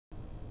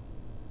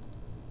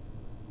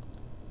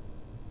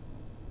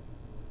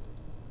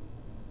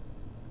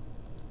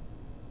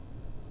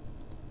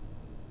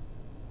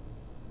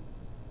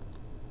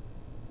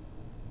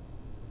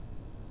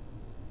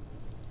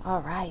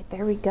All right,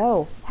 there we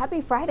go. Happy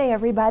Friday,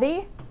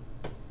 everybody.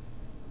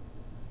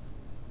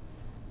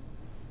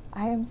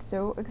 I am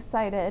so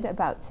excited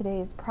about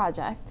today's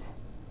project.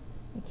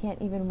 I can't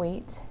even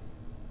wait.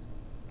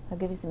 I'll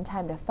give you some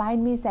time to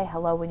find me. Say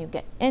hello when you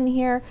get in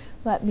here.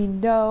 Let me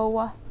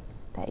know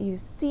that you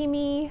see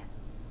me,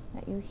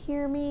 that you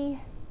hear me.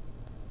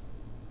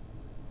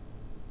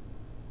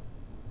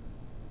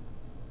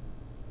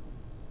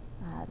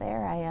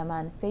 There I am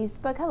on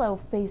Facebook. Hello,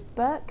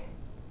 Facebook.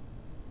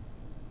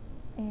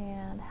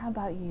 And how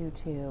about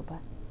YouTube?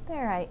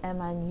 There I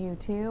am on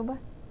YouTube.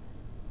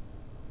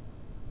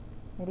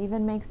 It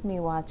even makes me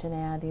watch an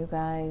ad, you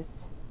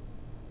guys.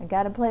 I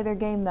gotta play their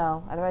game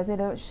though, otherwise they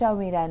don't show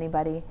me to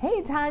anybody.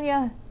 Hey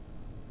Tanya,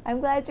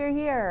 I'm glad you're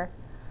here.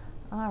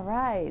 All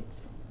right,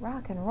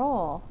 rock and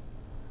roll.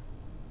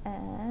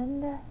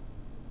 And,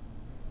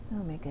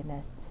 oh my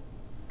goodness.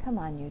 Come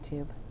on,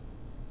 YouTube.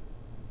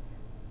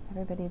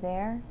 Everybody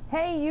there?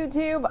 Hey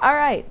YouTube, all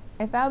right,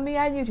 I found me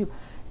on YouTube.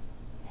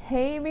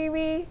 Hey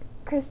Mimi,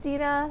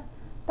 Christina,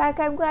 Beck,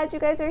 I'm glad you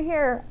guys are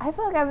here. I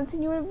feel like I haven't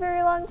seen you in a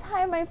very long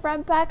time, my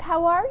friend Beck.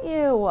 How are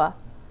you? All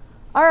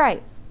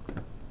right,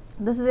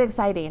 this is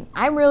exciting.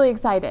 I'm really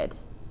excited,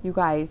 you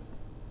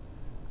guys.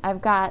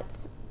 I've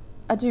got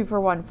a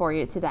 2-for-1 for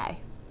you today.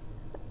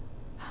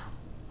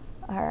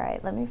 All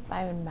right, let me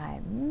find my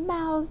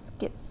mouse,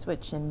 get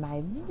switching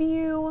my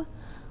view.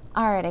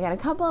 All right, I got a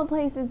couple of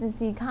places to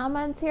see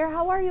comments here.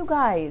 How are you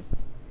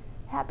guys?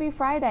 Happy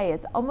Friday.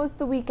 It's almost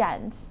the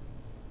weekend.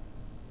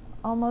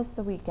 Almost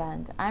the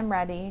weekend. I'm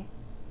ready.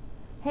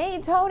 Hey,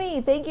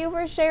 Tony. Thank you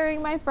for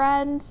sharing, my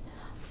friend.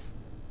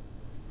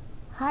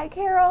 Hi,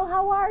 Carol.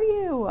 How are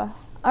you?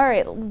 All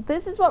right.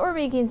 This is what we're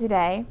making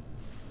today.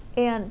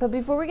 But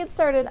before we get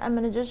started, I'm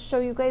going to just show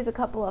you guys a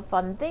couple of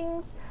fun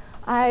things.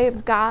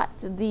 I've got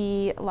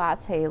the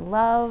Latte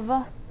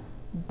Love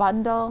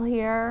bundle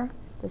here.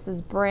 This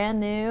is brand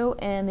new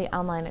in the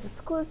online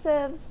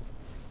exclusives.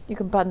 You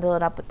can bundle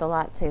it up with the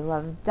Latte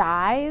Love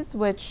dies,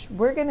 which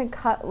we're going to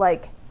cut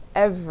like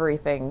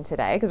everything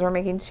today because we're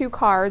making 2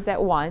 cards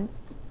at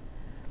once.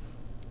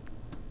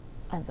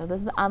 And so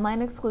this is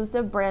online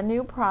exclusive, brand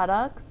new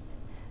products.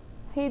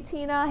 Hey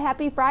Tina,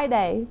 happy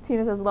Friday.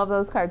 Tina says, love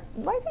those cards.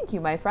 Why, thank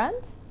you, my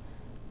friend.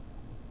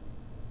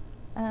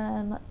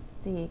 And let's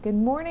see. Good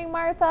morning,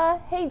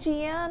 Martha. Hey,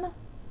 Gian.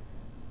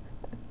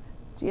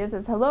 Gian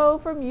says, hello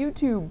from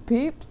YouTube,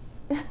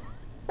 peeps.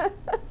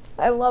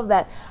 I love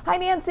that. Hi,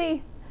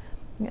 Nancy.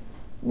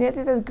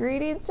 Nancy says,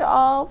 greetings to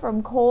all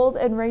from cold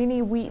and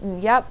rainy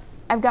Wheaton. Yep,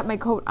 I've got my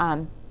coat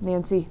on,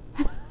 Nancy.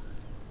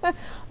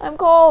 I'm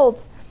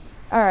cold.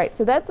 All right,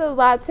 so that's a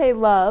Latte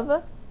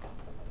Love,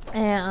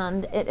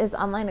 and it is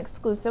online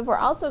exclusive. We're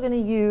also going to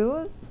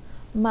use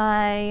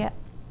my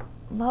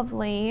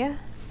lovely, I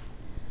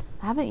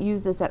haven't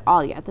used this at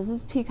all yet. This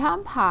is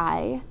Pecan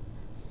Pie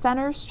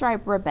Center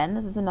Stripe Ribbon.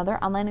 This is another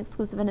online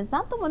exclusive, and it's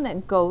not the one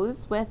that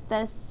goes with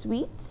this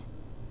suite,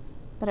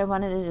 but I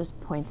wanted to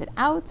just point it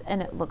out,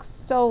 and it looks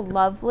so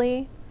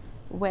lovely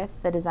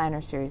with the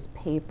Designer Series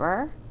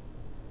paper.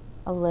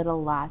 A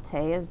little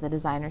latte is the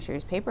Designer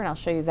Series paper, and I'll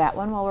show you that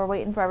one while we're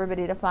waiting for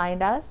everybody to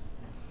find us.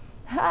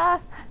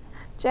 Ha!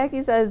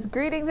 Jackie says,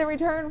 greetings in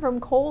return from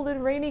cold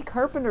and rainy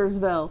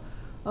Carpentersville.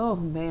 Oh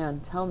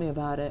man, tell me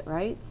about it,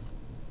 right?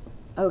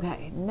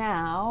 Okay,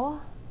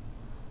 now,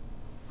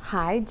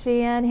 hi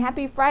Jan,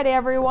 happy Friday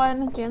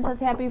everyone. Jan says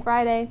happy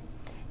Friday.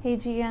 Hey,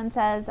 Jan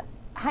says,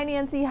 hi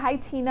Nancy, hi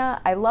Tina.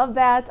 I love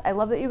that. I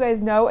love that you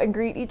guys know and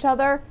greet each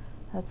other.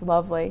 That's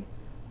lovely.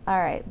 All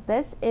right,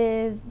 this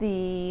is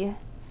the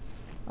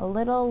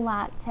Little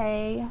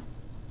Latte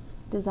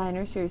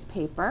Designer Series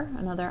paper,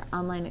 another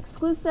online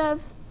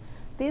exclusive.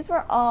 These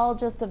were all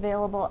just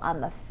available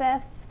on the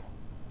 5th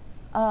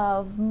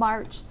of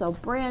March, so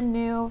brand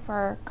new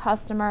for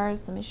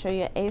customers. Let me show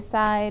you A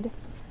side.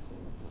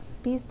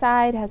 B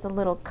side has a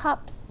little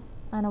cups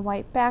on a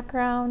white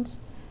background,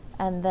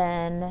 and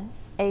then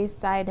A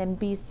side and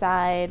B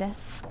side,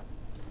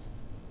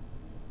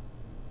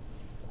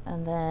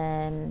 and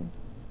then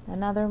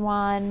another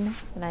one,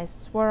 a nice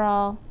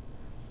swirl.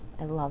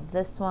 I love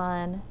this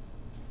one.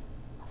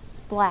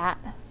 Splat,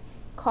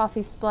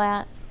 coffee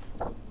splat,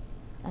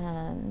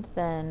 and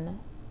then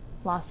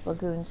Lost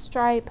Lagoon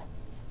stripe.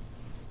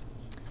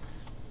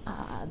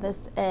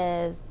 This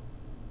is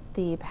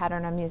the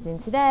pattern I'm using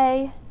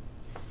today.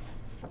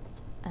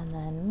 And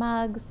then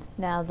mugs.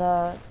 Now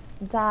the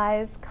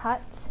dies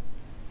cut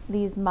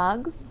these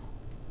mugs,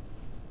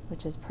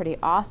 which is pretty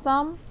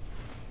awesome.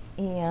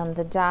 And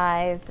the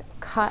dies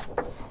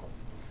cut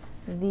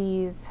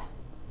these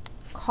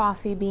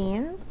coffee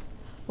beans,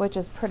 which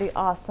is pretty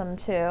awesome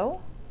too.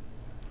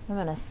 I'm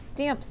gonna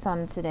stamp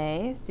some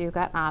today, so you've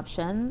got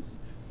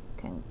options.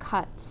 You can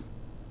cut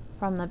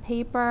from the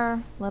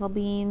paper, little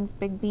beans,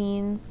 big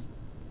beans.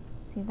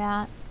 See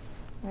that?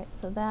 All right,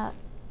 so that.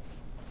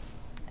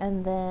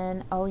 And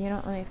then, oh, you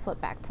know, let me flip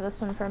back to this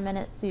one for a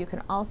minute. So you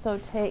can also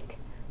take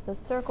the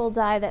circle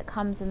die that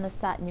comes in the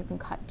set, and you can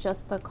cut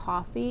just the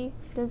coffee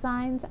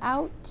designs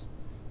out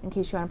in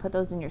case you want to put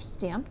those in your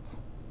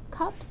stamped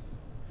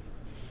cups.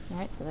 All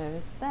right, so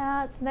there's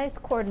that. Nice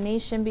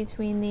coordination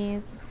between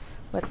these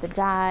with the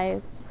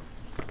dies.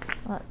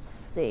 Let's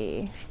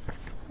see.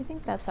 I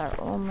think that's our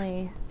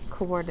only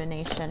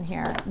coordination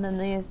here. And then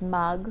these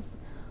mugs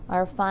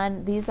are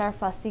fun. These are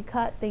fussy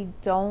cut. They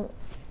don't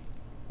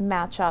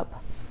match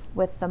up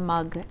with the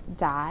mug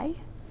die,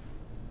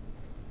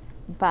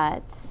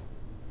 but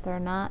they're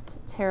not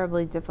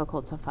terribly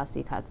difficult to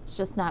fussy cut. It's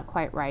just not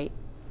quite right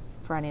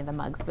for any of the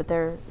mugs, but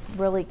they're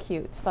really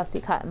cute.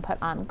 Fussy cut and put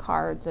on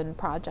cards and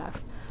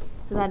projects.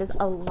 So that is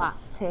a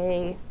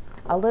latte,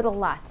 a little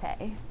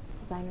latte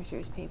designer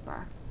series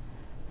paper.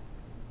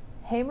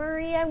 Hey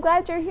Marie, I'm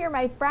glad you're here,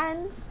 my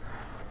friend.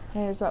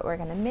 Here's what we're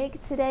gonna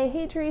make today.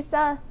 Hey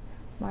Teresa.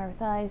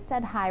 Martha, I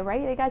said hi,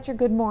 right? I got your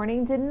good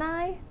morning, didn't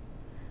I?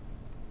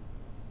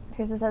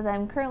 Teresa says,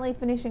 I'm currently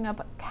finishing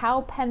up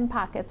cow pen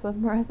pockets with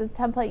Marissa's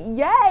template.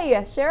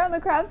 Yay! Share on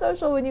the craft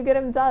social when you get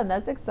them done.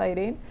 That's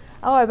exciting.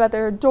 Oh, I bet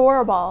they're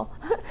adorable.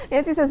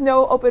 Nancy says,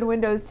 no open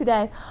windows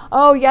today.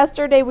 Oh,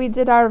 yesterday we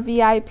did our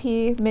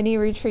VIP mini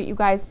retreat, you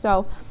guys.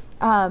 So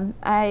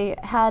I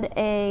had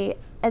a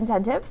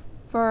incentive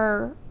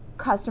for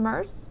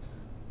customers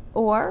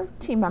or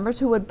team members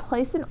who would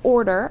place an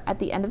order at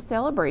the end of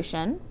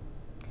celebration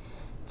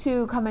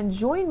to come and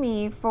join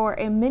me for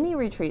a mini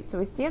retreat. So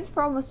we stayed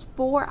for almost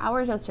 4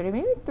 hours yesterday,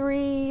 maybe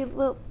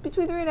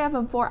between 3.5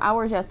 and 4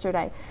 hours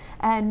yesterday.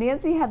 And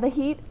Nancy had the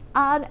heat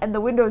on and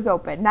the windows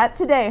open. Not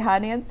today, huh,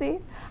 Nancy?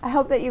 I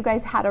hope that you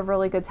guys had a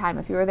really good time.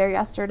 If you were there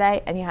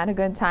yesterday and you had a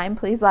good time,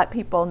 please let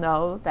people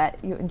know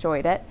that you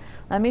enjoyed it.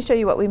 Let me show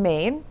you what we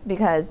made,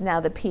 because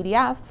now the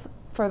PDF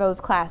for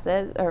those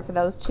classes, or for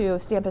those two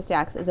Stampa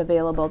stacks, is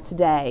available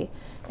today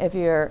if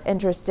you're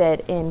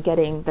interested in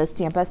getting the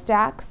Stampa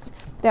stacks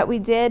that we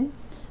did.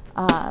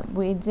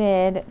 We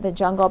did the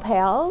Jungle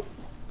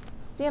Pails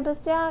Stampa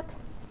stack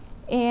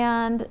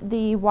and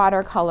the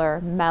watercolor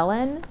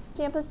melon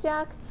Stampa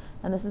stack.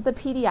 And this is the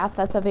PDF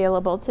that's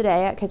available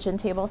today at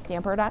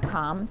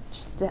kitchentablestamper.com.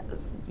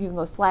 You can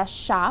go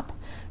 /shop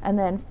and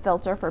then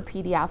filter for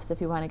PDFs if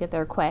you want to get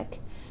there quick.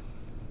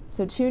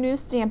 So 2 new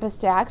Stampa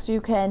stacks.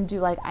 You can do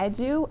like I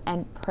do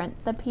and print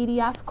the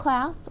PDF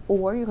class,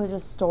 or you can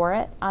just store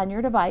it on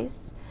your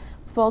device.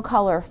 Full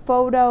color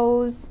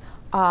photos,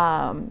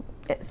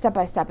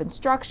 step-by-step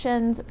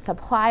instructions,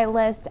 supply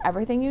list,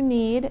 everything you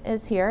need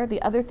is here.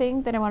 The other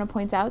thing that I want to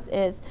point out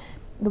is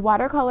the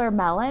watercolor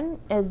melon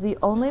is the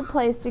only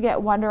place to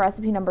get Wonder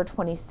Recipe number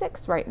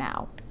 26 right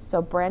now. So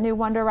brand new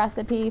Wonder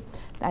Recipe.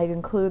 I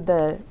include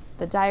the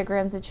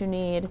diagrams that you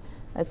need.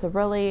 It's a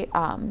really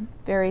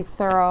very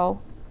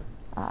thorough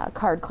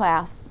card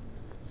class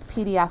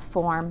PDF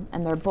form,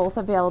 and they're both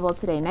available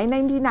today.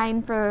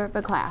 $9.99 for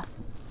the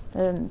class.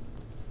 And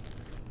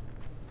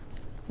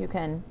you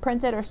can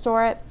print it or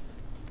store it.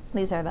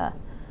 These are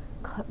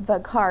the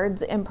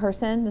cards in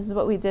person. This is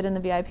what we did in the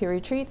VIP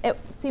retreat. It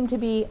seemed to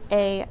be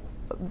a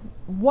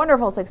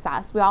wonderful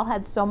success. We all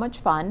had so much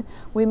fun.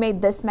 We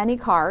made this many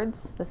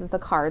cards. This is the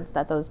cards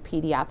that those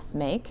PDFs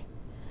make.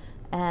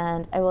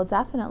 And I will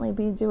definitely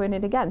be doing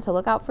it again. So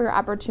look out for your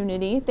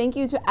opportunity. Thank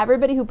you to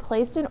everybody who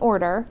placed an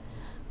order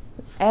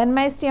in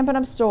my Stampin'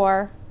 Up!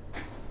 Store.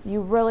 You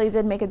really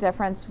did make a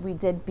difference. We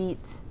did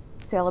beat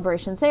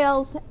celebration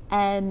sales,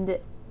 and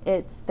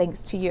it's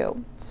thanks to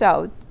you.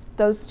 So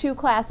those 2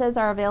 classes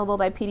are available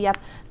by PDF.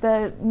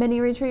 The mini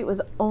retreat was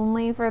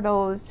only for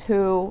those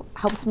who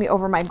helped me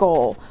over my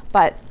goal,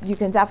 but you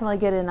can definitely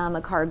get in on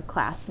the card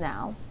class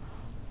now.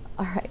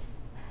 All right.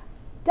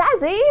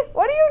 Desi,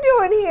 what are you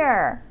doing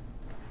here?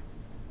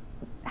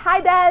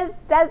 Hi,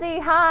 Desi,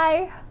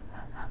 hi.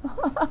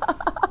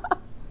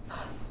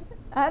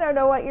 I don't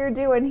know what you're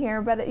doing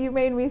here, but you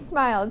made me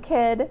smile,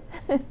 kid.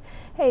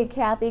 Hey,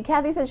 Kathy.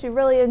 Kathy says she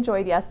really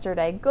enjoyed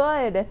yesterday.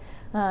 Good.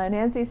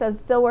 Nancy says,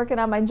 still working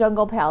on my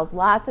Jungle Pals.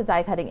 Lots of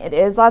die cutting. It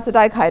is lots of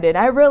die cutting.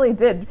 I really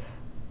did,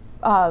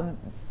 what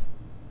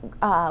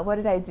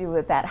did I do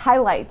with that?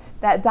 Highlight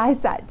that die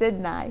set,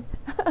 didn't I?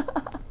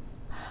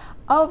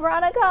 Oh,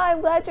 Veronica, I'm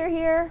glad you're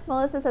here.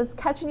 Melissa says,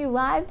 catching you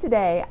live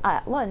today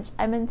at lunch.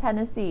 I'm in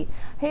Tennessee.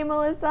 Hey,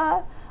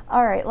 Melissa.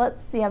 All right,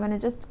 let's see. I'm going to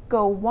just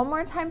go one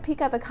more time,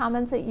 peek at the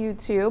comments at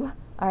YouTube.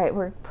 All right,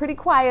 we're pretty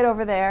quiet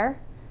over there.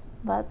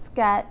 Let's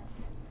get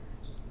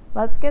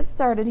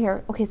started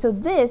here. Okay, so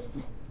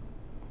this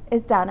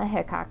is Donna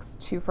Hickok's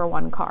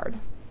 2-for-1 card.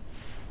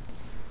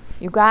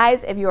 You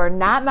guys, if you are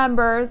not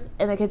members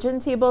in the Kitchen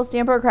Table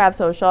Stamper Craft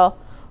Social,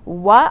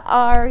 what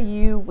are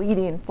you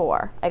waiting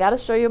for? I got to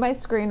show you my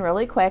screen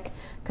really quick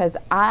because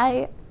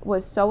I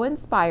was so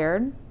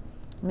inspired.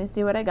 Let me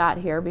see what I got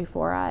here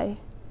before I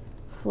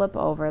flip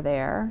over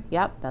there.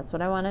 Yep, that's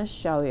what I want to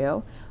show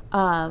you.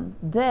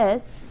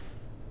 This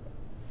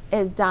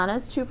is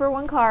Donna's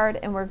 2-for-1 card,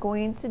 and we're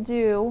going to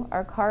do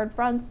our card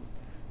fronts,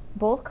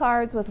 both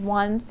cards with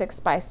 1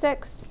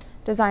 6x6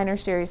 designer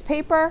series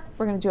paper.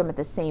 We're going to do them at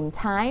the same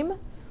time,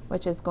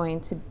 which is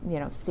going to, you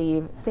know,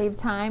 save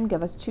time,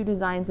 give us 2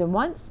 designs in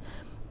once.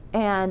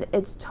 And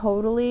it's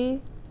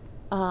totally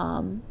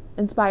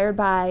inspired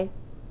by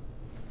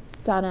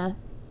Donna,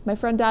 my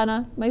friend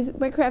Donna,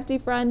 my crafty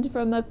friend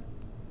from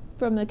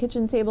from the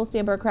Kitchen Table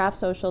Stamper Craft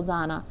Social,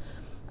 Donna.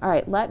 All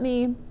right, let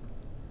me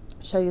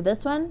show you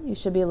this one. You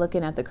should be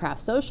looking at the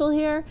Craft Social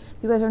here.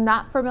 If you guys are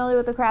not familiar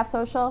with the Craft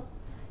Social,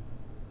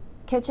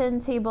 Kitchen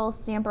Table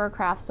Stamper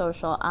Craft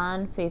Social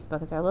on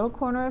Facebook. It's our little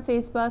corner of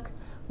Facebook.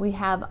 We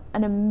have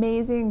an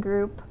amazing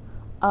group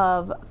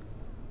of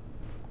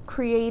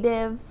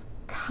creative,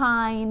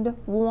 kind,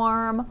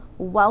 warm,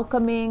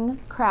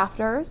 welcoming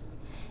crafters.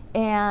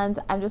 And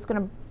I'm just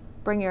gonna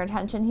bring your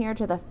attention here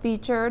to the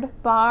featured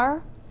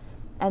bar.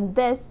 And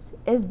this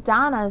is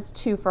Donna's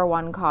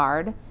 2-for-1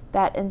 card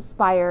that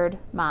inspired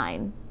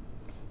mine.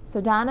 So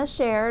Donna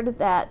shared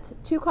that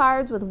 2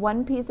 cards with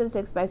 1 piece of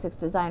 6x6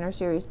 designer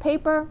series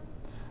paper.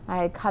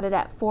 I cut it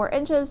at 4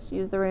 inches,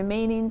 used the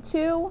remaining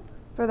 2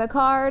 for the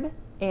card,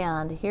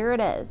 and here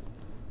it is.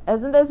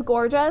 Isn't this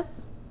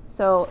gorgeous?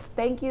 So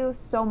thank you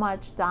so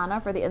much,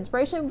 Donna, for the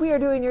inspiration. We are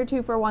doing your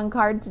 2-for-1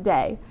 card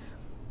today.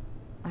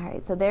 All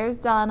right, so there's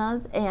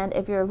Donna's, and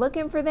if you're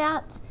looking for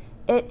that,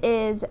 it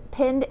is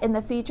pinned in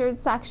the featured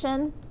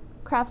section,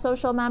 Craft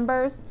Social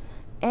members,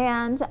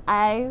 and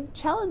I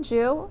challenge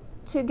you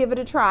to give it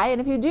a try.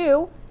 And if you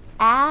do,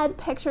 add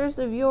pictures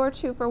of your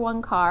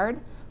 2-for-1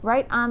 card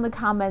right on the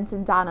comments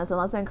in Donna's, and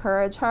let's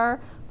encourage her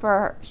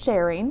for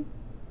sharing.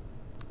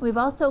 We've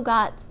also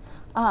got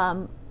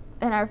in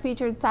our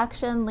featured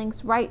section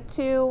links right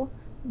to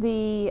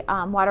the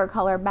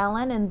watercolor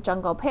melon and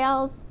jungle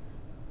pails.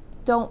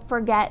 Don't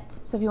forget,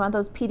 so if you want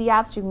those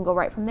PDFs, you can go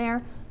right from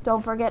there.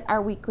 Don't forget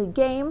our weekly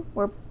game.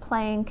 We're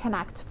playing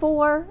Connect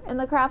 4 in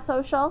the Craft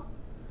Social.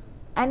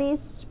 Any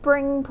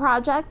spring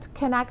project,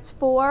 Connect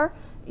 4,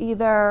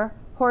 either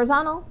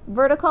horizontal,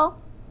 vertical,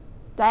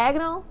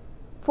 diagonal,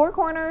 4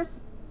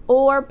 corners,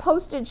 or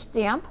postage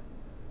stamp.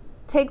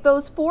 Take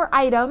those 4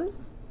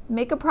 items,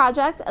 make a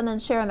project, and then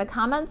share in the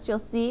comments. You'll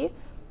see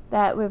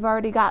that we've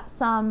already got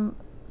some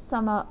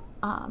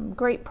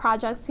great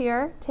projects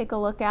here. Take a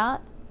look at.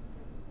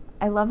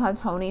 I love how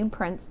Tony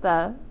prints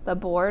the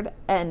board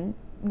and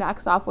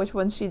knocks off which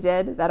ones she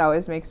did. That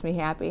always makes me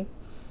happy.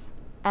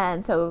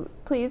 And so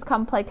please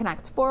come play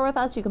Connect 4 with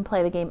us. You can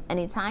play the game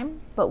anytime,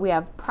 but we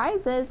have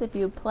prizes if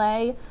you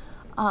play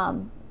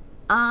on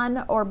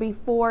or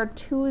before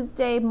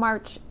Tuesday,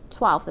 March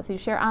 12th. If you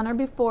share on or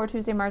before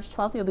Tuesday, March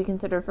 12th, you'll be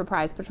considered for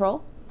Prize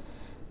Patrol.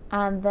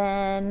 And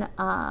then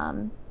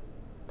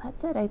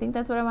that's it. I think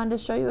that's what I wanted to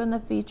show you in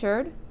the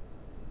featured.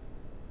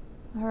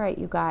 All right,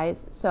 you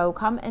guys. So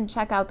come and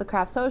check out the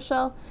Craft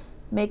Social,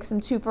 make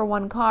some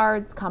 2-for-1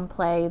 cards, come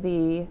play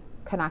the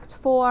Connect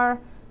 4,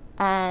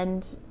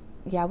 and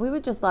yeah, we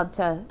would just love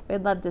to,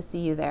 we'd love to see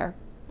you there.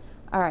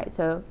 All right,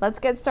 so let's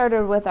get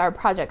started with our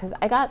project, because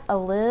I got a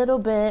little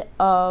bit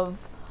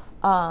of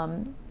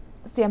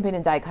stamping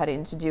and die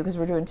cutting to do because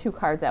we're doing 2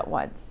 cards at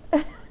once.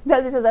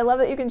 Desi says, I love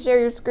that you can share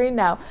your screen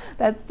now.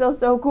 That's still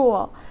so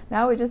cool.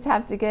 Now we just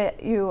have to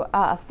get you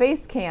a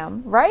face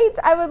cam, right?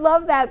 I would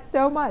love that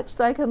so much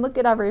so I can look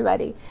at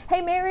everybody.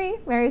 Hey, Mary.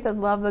 Mary says,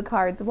 love the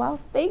cards. Well,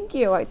 thank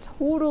you. I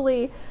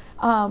totally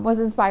was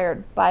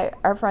inspired by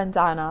our friend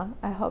Donna.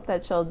 I hope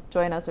that she'll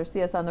join us or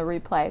see us on the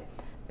replay.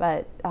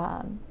 But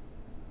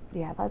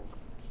yeah, let's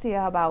see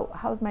about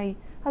how's my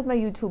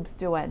YouTube's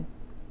doing.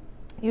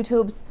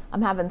 YouTube's,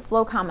 I'm having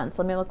slow comments.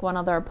 Let me look one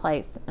other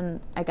place, and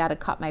I got to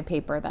cut my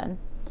paper then.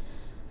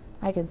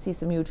 I can see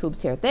some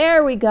YouTubes here.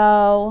 There we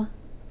go.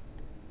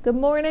 Good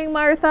morning,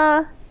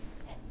 Martha.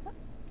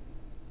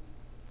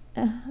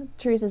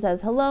 Teresa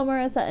says, hello,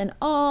 Marissa and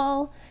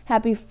all.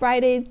 Happy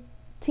Friday,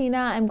 Tina.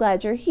 I'm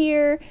glad you're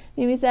here.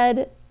 Mimi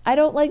said, I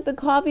don't like the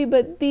coffee,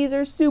 but these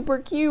are super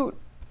cute.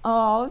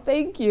 Oh,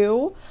 thank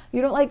you.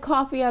 You don't like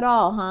coffee at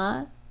all,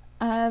 huh?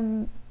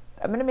 I'm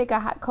going to make a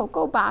hot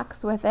cocoa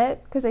box with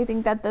it because I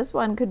think that this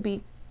one could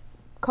be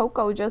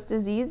cocoa just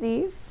as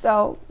easy.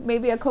 So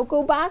maybe a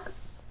cocoa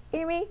box,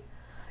 Amy?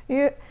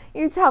 You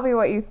tell me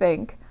what you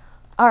think.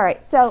 All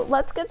right, so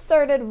let's get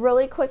started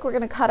really quick. We're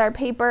going to cut our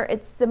paper.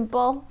 It's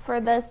simple for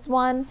this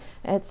one.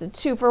 It's a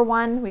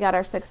 2-for-1. We got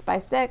our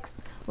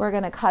 6x6. We're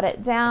going to cut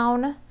it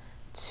down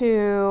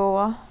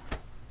to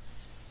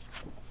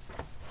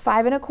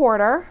 5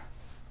 1/4.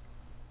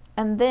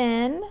 And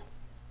then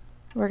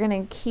we're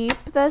going to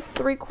keep this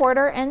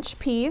 3/4 inch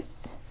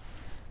piece.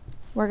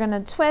 We're going to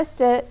twist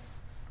it,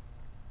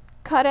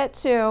 cut it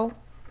 2.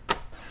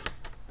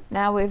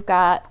 Now we've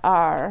got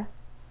our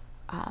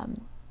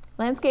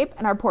landscape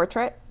and our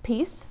portrait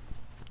piece,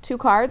 2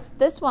 cards.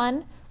 This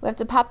one we have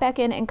to pop back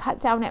in and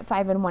cut down at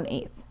 5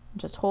 1/8.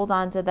 Just hold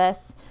on to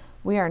this.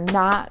 We are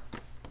not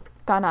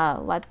gonna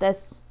let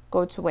this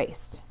go to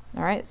waste.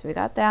 All right, so we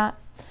got that.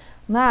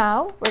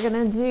 Now we're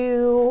gonna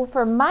do,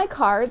 for my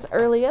cards,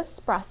 early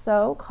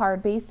espresso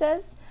card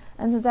bases.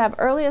 And since I have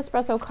early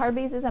espresso card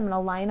bases, I'm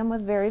gonna line them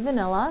with Very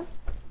Vanilla.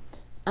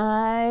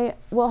 I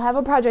will have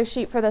a project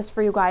sheet for this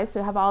for you guys, so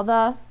you have all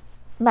the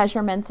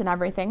measurements and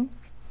everything.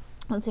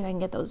 Let's see if I can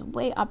get those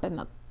way up in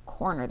the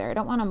corner there. I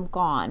don't want them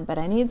gone, but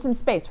I need some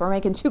space. We're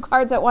making 2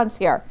 cards at once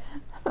here.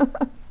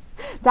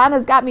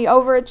 Donna's got me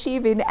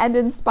overachieving and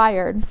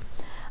inspired.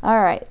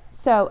 All right,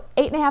 so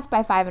 8 1/2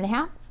 by 5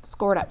 1/2,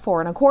 scored at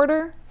 4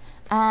 1/4,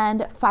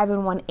 and 5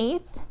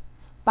 1/8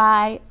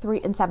 by 3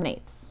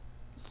 7/8.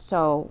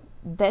 So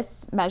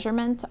this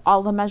measurement,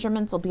 all the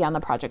measurements will be on the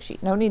project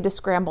sheet. No need to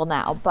scramble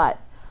now, but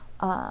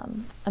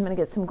I'm gonna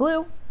get some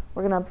glue.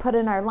 We're gonna put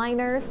in our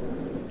liners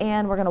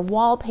and we're gonna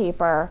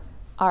wallpaper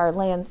our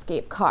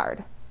landscape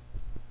card.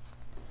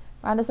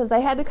 Rhonda says, I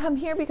had to come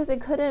here because I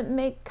couldn't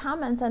make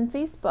comments on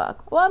Facebook.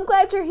 Well, I'm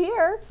glad you're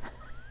here.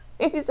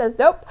 He says,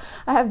 nope,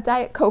 I have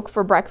Diet Coke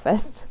for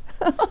breakfast.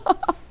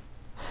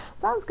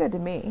 Sounds good to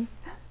me.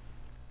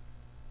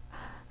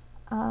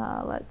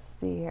 Let's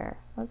see here.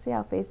 Let's see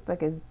how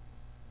Facebook is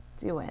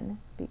doing,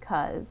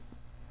 because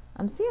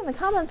I'm seeing the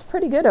comments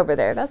pretty good over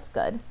there. That's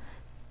good.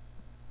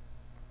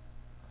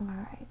 All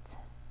right.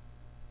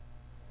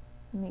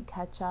 Let me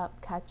catch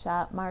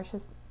up.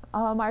 Marcia's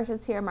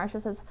here. Marcia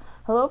says,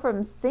 hello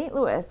from St.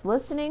 Louis,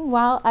 listening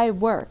while I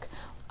work.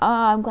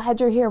 I'm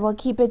glad you're here. We'll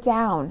keep it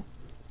down.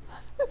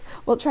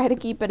 We'll try to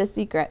keep it a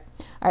secret.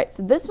 All right,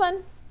 so this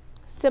one,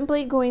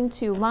 simply going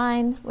to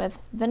line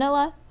with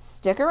vanilla.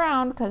 Stick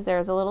around because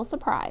there's a little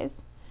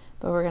surprise,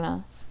 but we're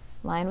gonna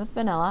line with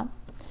vanilla.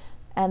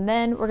 And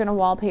then we're gonna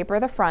wallpaper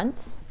the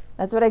front.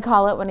 That's what I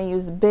call it when I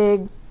use a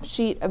big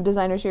sheet of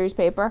designer series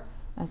paper.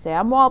 I say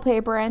I'm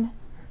wallpapering.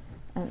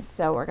 And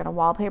so we're gonna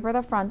wallpaper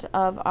the front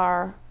of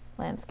our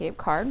landscape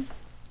card.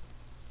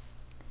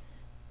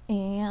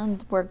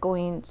 And we're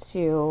going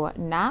to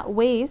not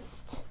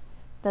waste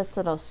this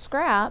little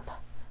scrap.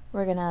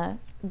 We're gonna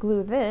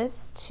glue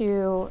this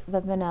to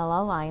the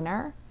vanilla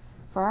liner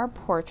for our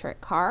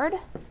portrait card.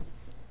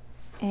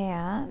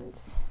 And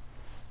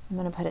I'm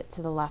gonna put it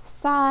to the left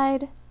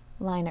side,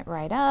 line it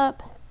right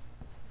up,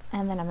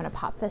 and then I'm gonna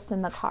pop this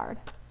in the card.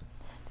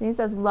 Denise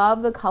says,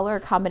 love the color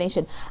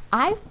combination.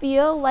 I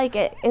feel like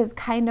it is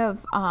kind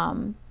of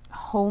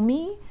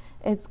homey.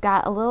 It's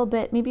got a little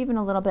bit, maybe even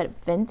a little bit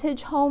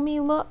vintage homey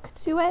look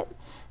to it.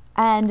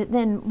 And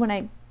then when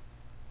I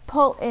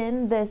pull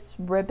in this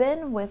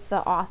ribbon with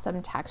the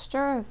awesome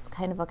texture, it's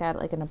kind of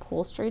like an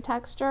upholstery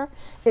texture.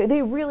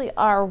 They really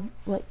are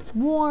like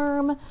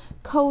warm,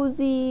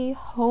 cozy,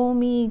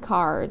 homey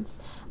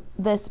cards.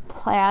 This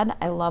plaid,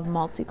 I love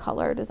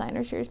multicolor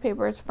designer series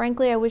papers.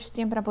 Frankly, I wish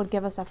Stampin' Up! Would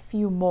give us a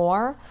few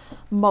more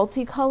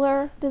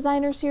multicolor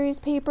designer series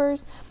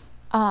papers.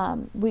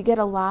 We get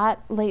a lot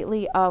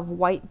lately of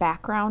white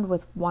background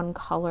with one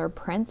color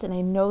prints, and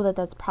I know that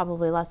that's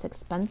probably less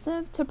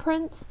expensive to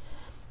print.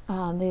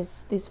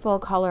 These full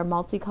color,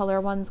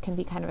 multicolor ones can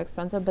be kind of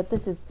expensive, but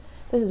this is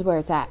where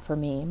it's at for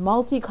me.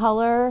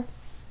 Multicolor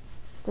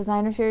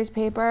designer series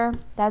paper,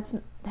 that's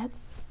you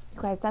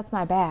guys, that's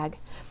my bag.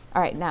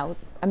 All right, now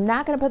I'm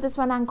not gonna put this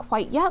one on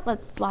quite yet.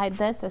 Let's slide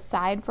this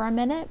aside for a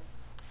minute,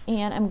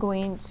 and I'm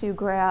going to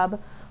grab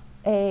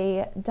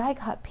a die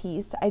cut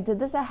piece. I did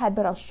this ahead,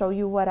 but I'll show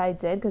you what I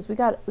did because we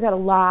got a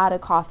lot of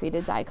coffee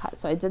to die cut.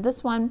 So I did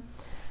this one.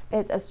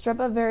 It's a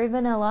strip of Very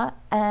Vanilla,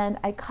 and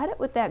I cut it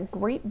with that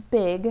great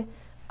big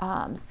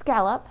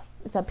scallop.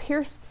 It's a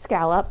pierced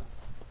scallop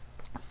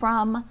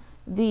from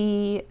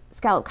the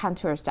Scallop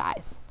Contours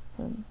dies.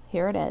 So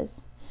here it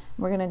is.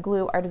 We're gonna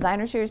glue our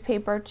designer series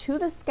paper to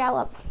the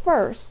scallop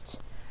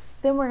first.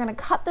 Then we're gonna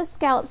cut the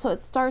scallop so it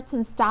starts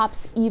and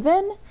stops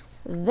even.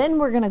 Then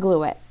we're gonna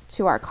glue it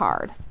to our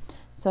card.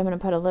 So I'm gonna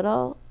put a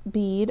little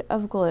bead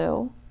of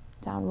glue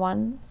down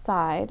one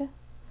side,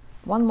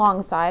 one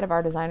long side of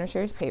our designer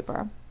series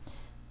paper.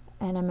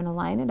 And I'm gonna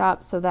line it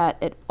up so that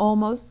it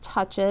almost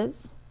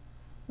touches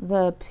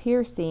the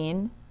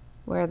piercing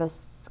where the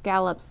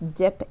scallops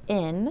dip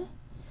in.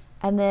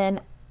 And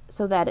then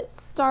so that it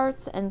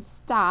starts and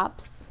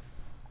stops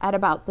at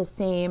about the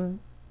same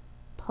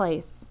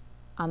place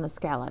on the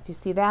scallop. You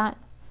see that?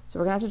 So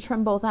we're gonna have to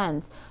trim both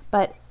ends.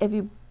 But if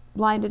you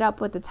lined it up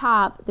with the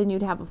top, then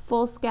you'd have a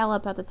full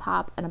scallop at the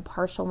top and a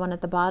partial one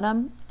at the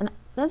bottom. And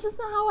that's just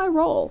not how I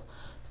roll.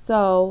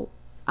 So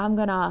I'm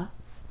gonna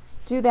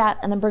do that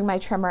and then bring my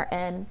trimmer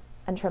in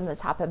and trim the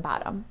top and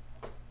bottom.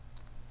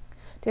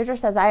 Deirdre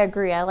says, I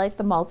agree. I like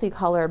the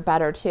multicolored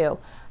better too.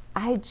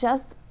 I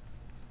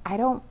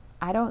don't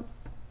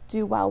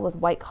do well with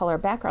white color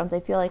backgrounds. I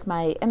feel like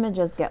my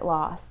images get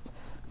lost.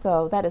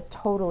 So that is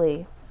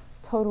totally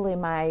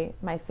my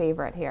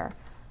favorite here.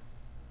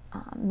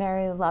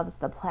 Mary loves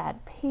the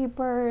plaid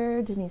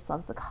paper. Denise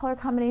loves the color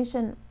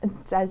combination.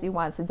 Says he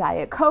wants a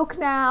Diet Coke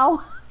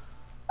now.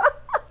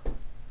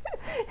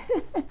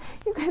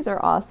 You guys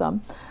are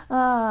awesome.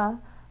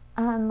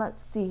 And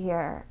let's see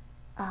here.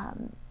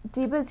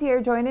 Deepa's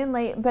here, joining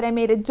late, but I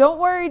made it. Don't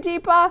worry,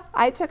 Deepa.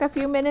 I took a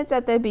few minutes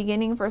at the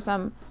beginning for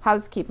some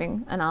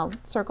housekeeping, and I'll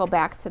circle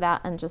back to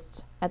that and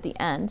just at the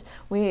end.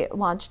 We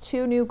launched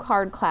 2 new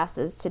card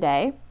classes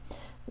today.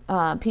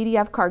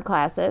 PDF card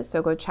classes,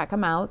 so go check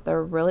them out.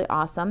 They're really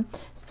awesome.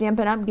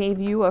 Stampin' Up! Gave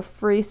you a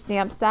free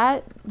stamp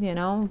set, you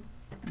know,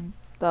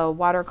 the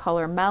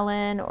watercolor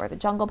melon or the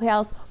jungle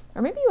pails,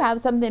 or maybe you have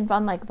something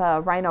fun like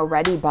the Rhino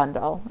Ready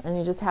bundle and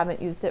you just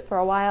haven't used it for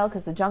a while,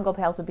 because the jungle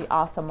pails would be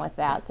awesome with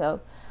that. So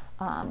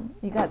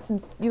you got some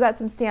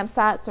stamp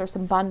sets or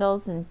some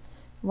bundles and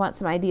you want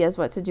some ideas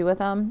what to do with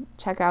them,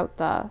 check out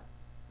the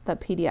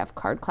PDF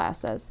card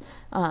classes.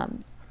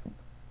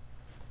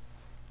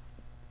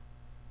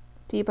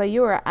 Deepa,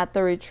 you were at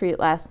the retreat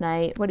last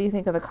night. What do you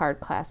think of the card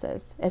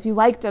classes? If you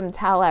liked them,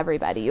 tell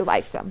everybody you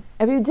liked them.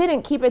 If you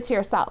didn't, keep it to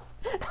yourself.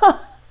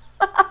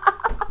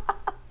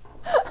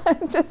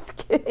 I'm just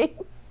kidding.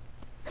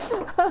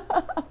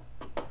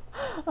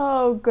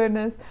 Oh,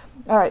 goodness.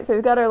 All right, so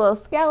we've got our little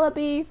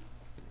scallopy.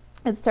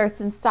 It starts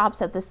and stops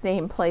at the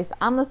same place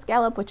on the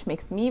scallop, which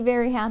makes me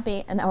very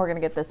happy. And now we're going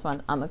to get this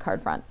one on the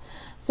card front.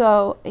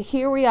 So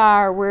here we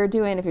are. We're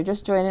doing, if you're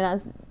just joining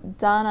us,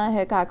 Donna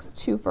Hickok's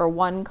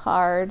 2-for-1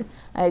 card.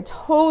 I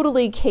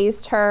totally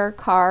cased her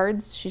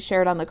cards. She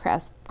shared on the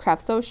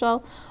Craft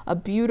Social a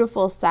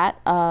beautiful set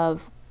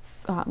of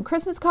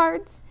Christmas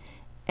cards.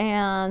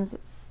 And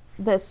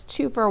this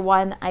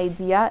 2-for-1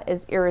 idea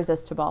is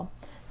irresistible.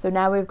 So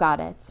now we've got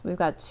it. We've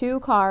got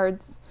 2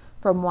 cards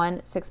from one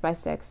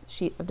 6x6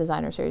 sheet of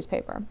designer series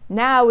paper.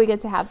 Now we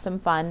get to have some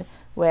fun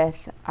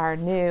with our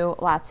new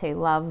Latte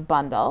Love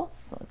bundle.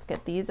 So let's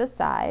get these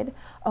aside.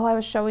 Oh, I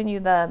was showing you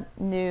the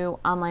new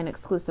online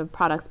exclusive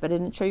products, but I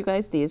didn't show you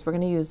guys these. We're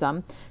gonna use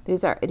them.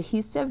 These are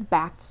adhesive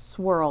backed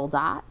swirl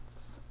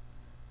dots.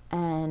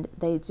 And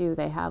they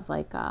have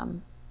like,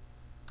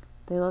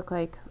 they look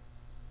like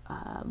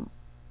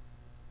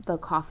the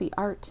coffee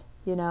art,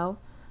 you know,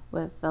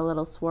 with the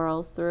little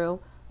swirls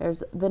through.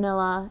 There's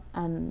vanilla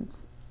and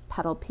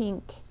petal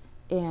pink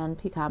and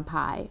pecan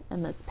pie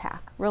in this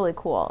pack. Really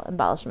cool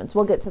embellishments.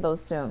 We'll get to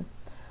those soon.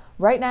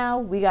 Right now,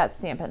 we got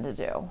stamping to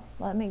do.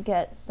 Let me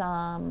get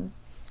some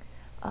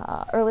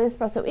early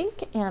espresso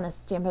ink and a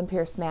Stampin'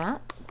 Pierce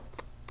mat.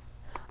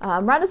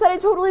 Rhonda said, I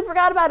totally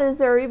forgot about it. Is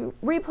there a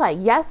replay?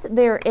 Yes,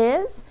 there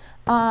is.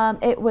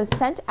 It was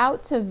sent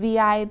out to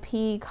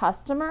VIP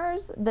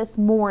customers this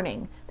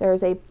morning.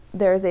 There's a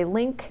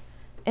link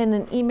in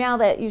an email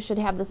that you should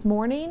have this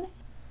morning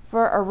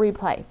for a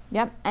replay.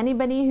 Yep,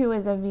 anybody who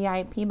is a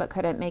VIP but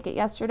couldn't make it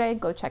yesterday,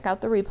 go check out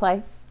the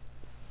replay.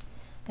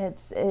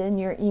 It's in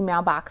your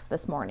email box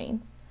this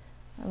morning.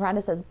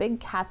 Rhonda says, big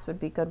cats would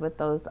be good with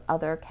those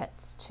other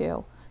kits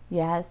too.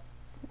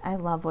 Yes, I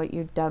love what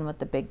you've done with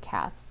the big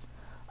cats.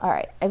 All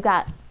right, I've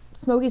got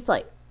Smoky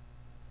Slate,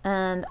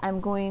 and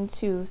I'm going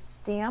to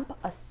stamp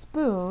a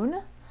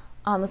spoon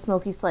on the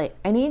Smoky Slate.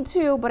 I need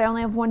 2, but I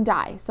only have 1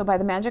 die. So by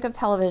the magic of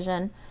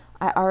television,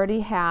 I already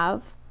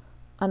have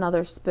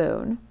another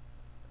spoon.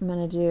 I'm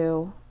gonna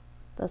do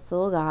this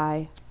little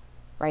guy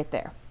right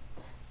there.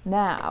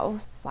 Now,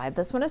 slide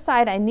this one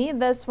aside. I need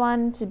this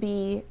one to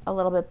be a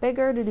little bit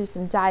bigger to do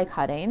some die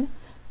cutting.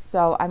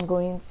 So I'm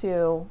going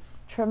to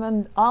trim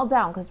them all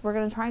down because we're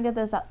gonna try and get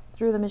this up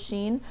through the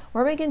machine.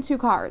 We're making 2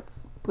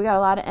 cards. We got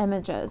a lot of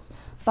images.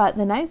 But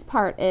the nice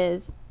part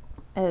is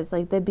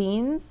like the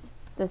beans,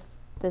 this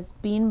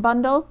bean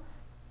bundle,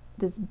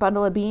 this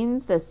bundle of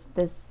beans, this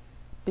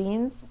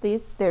beans,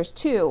 there's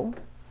 2.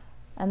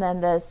 And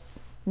then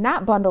this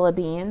not bundle of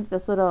beans,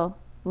 this little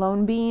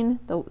lone bean,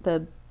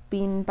 the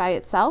bean by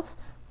itself,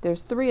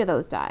 there's 3 of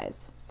those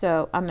dies.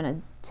 So I'm gonna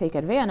take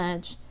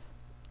advantage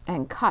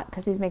and cut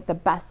because these make the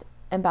best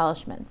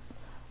embellishments.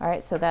 All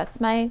right, so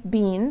that's my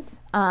beans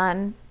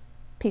on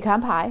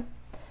pecan pie.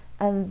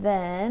 And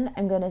then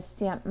I'm gonna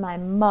stamp my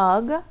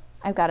mug.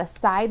 I've got a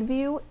side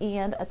view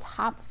and a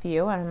top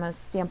view, and I'm gonna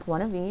stamp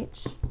 1 of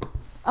each.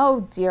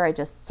 Oh dear, I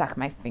just stuck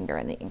my finger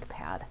in the ink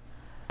pad.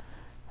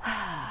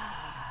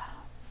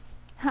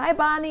 Hi,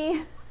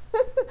 Bonnie.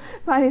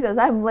 Bonnie says,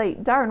 I'm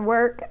late. Darn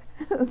work.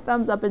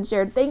 Thumbs up and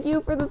shared. Thank you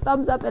for the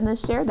thumbs up and the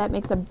share. That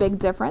makes a big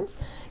difference.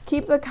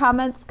 Keep the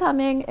comments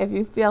coming. If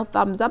you feel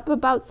thumbs up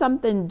about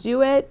something,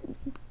 do it.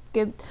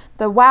 Give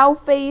the wow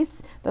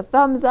face, the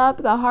thumbs up,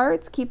 the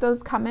hearts. Keep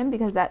those coming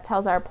because that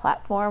tells our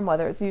platform,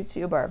 whether it's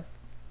YouTube or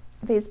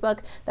Facebook,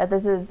 that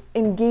this is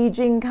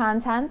engaging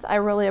content. I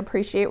really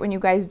appreciate when you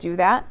guys do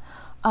that.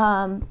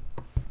 And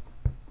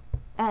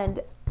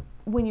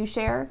when you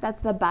share,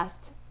 that's the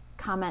best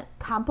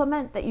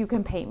compliment that you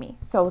can pay me.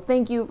 So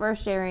thank you for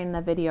sharing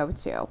the video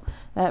too.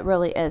 That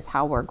really is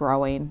how we're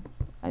growing.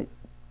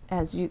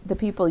 As the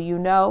people you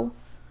know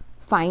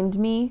find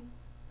me,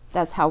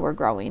 that's how we're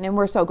growing, and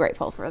we're so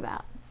grateful for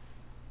that.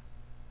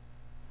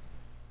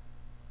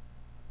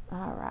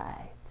 All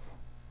right,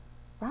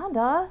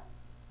 Rhonda,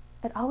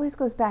 it always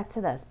goes back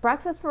to this.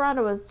 Breakfast for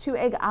Rhonda was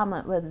 2-egg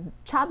omelet with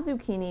chopped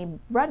zucchini,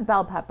 red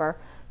bell pepper,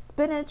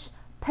 spinach,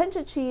 pinch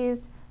of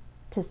cheese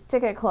to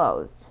stick it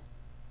closed.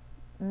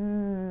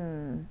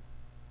 I'm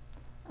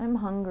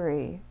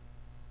hungry.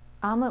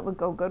 Omelet would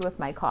go good with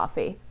my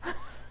coffee.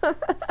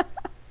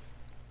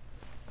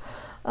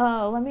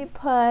 Oh, let me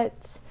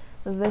put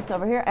this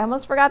over here. I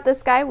almost forgot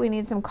this guy. We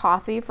need some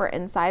coffee for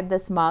inside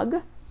this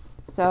mug.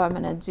 So I'm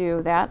gonna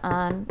do that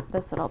on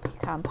this little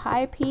pecan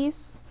pie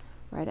piece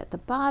right at the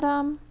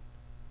bottom.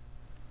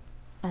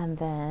 And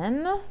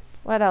then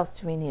what else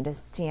do we need to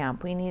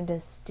stamp? We need to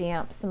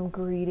stamp some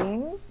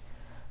greetings.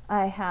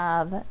 I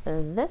have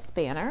this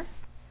banner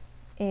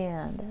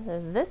and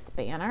this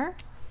banner,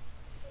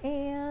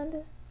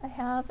 and I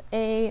have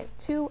a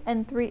 2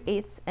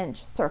 3/8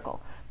 inch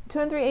circle.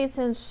 2 3/8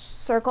 inch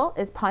circle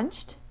is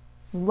punched.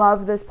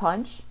 Love this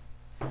punch.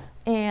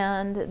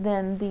 And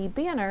then the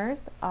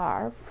banners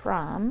are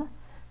from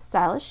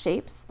stylish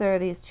shapes. There are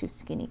these two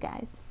skinny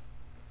guys.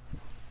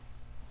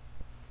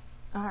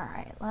 All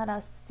right, let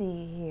us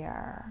see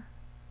here.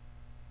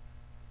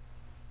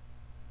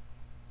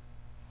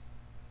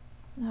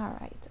 All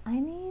right, I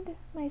need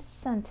my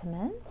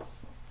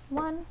sentiments.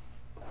 1,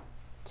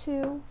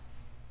 2,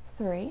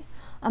 3.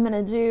 I'm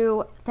gonna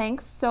do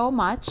thanks so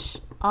much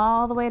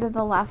all the way to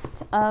the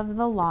left of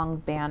the long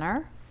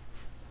banner.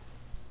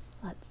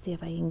 Let's see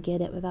if I can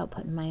get it without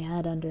putting my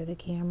head under the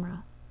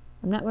camera.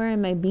 I'm not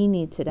wearing my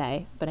beanie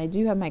today, but I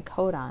do have my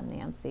coat on,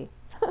 Nancy.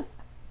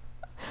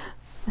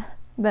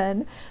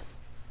 Then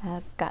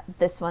I've got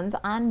this one's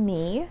on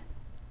me.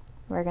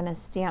 We're gonna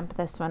stamp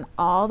this one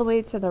all the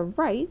way to the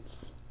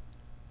right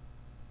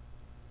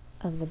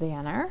of the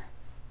banner.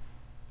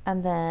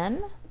 And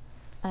then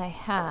I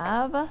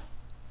have,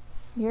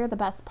 you're the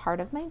best part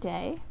of my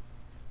day.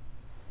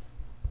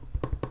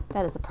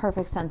 That is a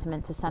perfect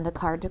sentiment to send a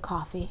card to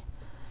coffee.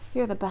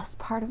 You're the best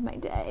part of my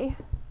day.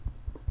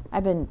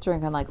 I've been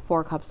drinking like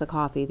 4 cups of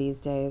coffee these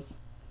days.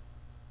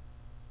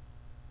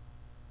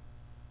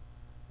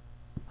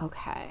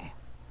 Okay,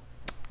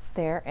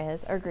 there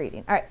is our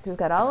greeting. All right, so we've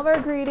got all of our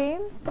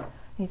greetings.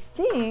 I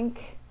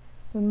think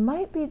we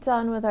might be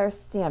done with our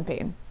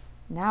stamping.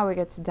 Now we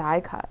get to die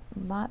cut.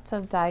 Lots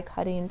of die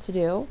cutting to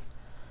do.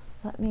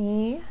 Let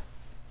me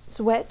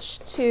switch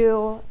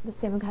to the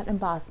Stampin' Cut and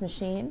Emboss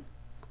machine.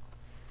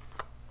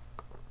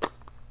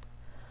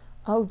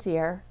 Oh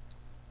dear.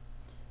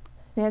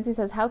 Nancy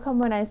says, how come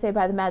when I say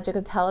by the magic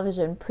of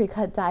television,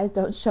 pre-cut dies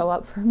don't show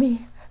up for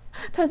me?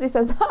 Nancy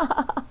says,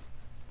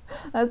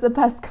 that's the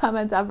best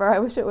comment ever. I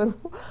wish it would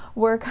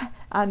work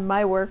on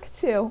my work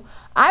too.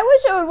 I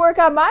wish it would work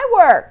on my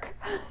work.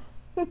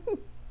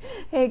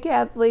 Hey,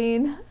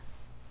 Kathleen.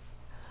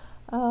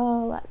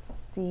 Oh, let's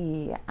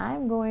see. I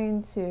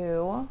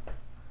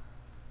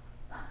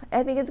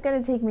think it's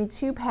going to take me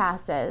 2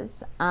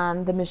 passes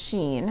on the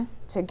machine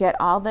to get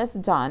all this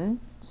done.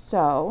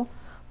 So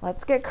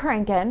let's get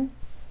cranking.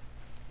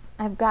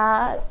 I've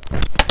got,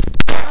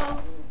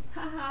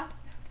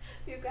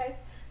 you guys,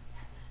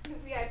 you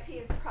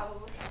VIPs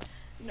probably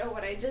know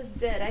what I just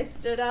did. I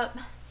stood up,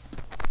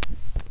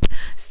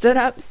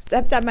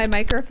 stepped on my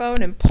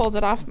microphone and pulled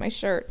it off my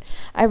shirt.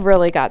 I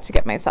really got to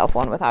get myself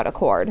one without a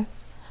cord.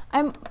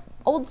 I'm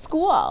old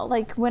school.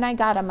 Like when I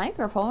got a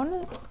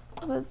microphone,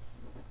 it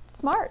was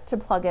smart to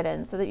plug it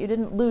in so that you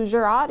didn't lose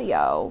your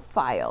audio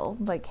file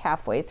like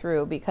halfway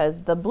through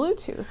because the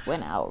Bluetooth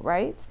went out,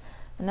 right?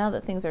 And now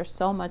that things are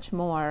so much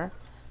more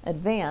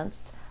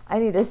advanced, I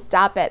need to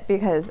stop it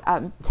because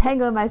I'm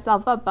tangling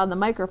myself up on the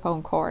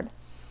microphone cord.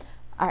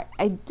 All right,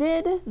 I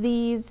did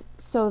these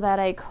so that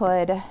I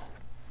could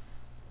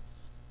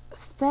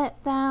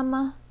fit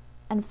them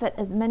and fit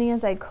as many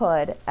as I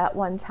could at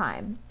one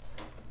time.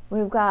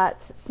 We've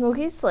got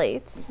Smoky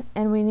Slate,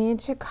 and we need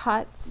to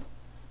cut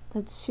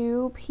the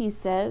 2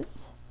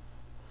 pieces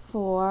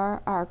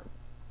for our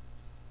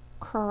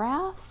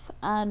carafe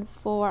and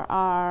for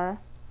our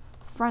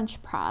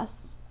French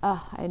press.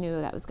 I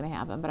knew that was going to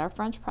happen, but our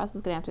French press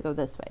is going to have to go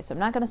this way, so I'm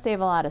not going to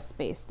save a lot of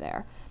space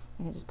there.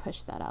 I can just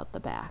push that out the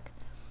back.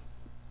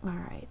 All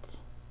right,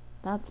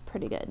 that's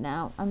pretty good.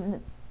 Now I'm going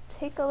to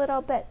take a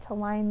little bit to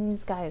line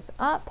these guys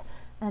up,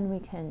 and we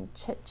can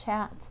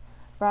chit-chat.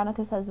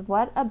 Veronica says,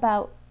 what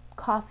about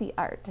coffee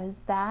art?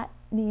 Does that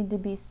need to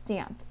be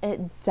stamped?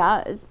 It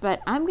does,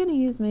 but I'm going to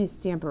use my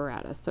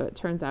Stamparatus so it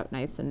turns out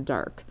nice and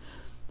dark.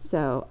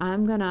 So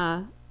I'm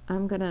gonna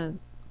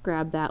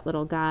grab that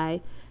little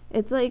guy.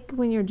 It's like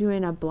when you're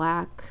doing a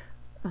black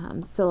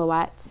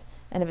silhouette,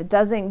 and if it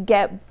doesn't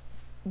get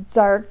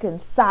dark and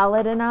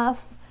solid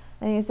enough,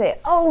 and you say,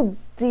 oh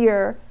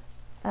dear,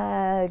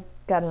 got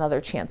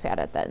another chance at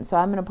it then. So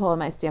I'm going to pull in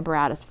my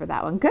Stamparatus for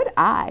that one. Good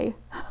eye.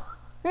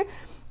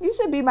 You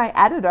should be my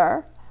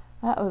editor.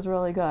 That was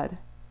really good.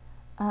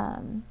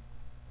 Bonnie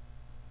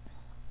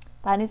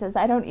says,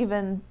 I don't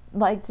even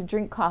like to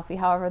drink coffee.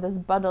 However, this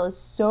bundle is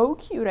so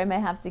cute, I may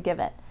have to give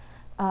it.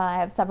 I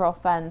have several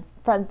friends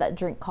that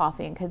drink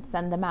coffee and could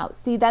send them out.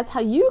 See, that's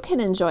how you can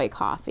enjoy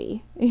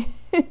coffee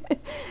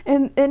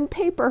in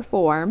paper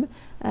form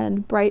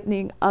and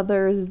brightening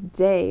others'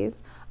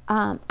 days.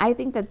 I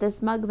think that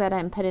this mug that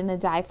I'm putting the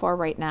die for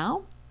right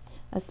now,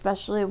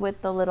 especially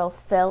with the little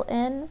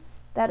fill-in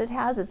that it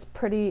has, it's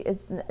pretty,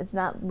 it's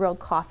not real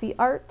coffee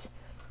art.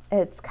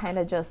 It's kind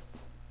of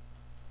just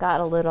got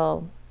a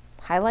little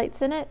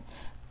highlights in it.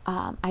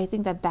 I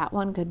think that that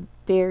one could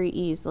very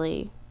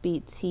easily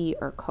be tea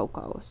or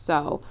cocoa.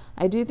 So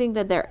I do think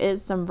that there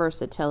is some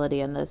versatility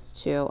in this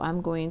too.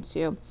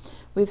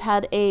 We've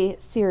had a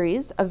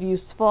series of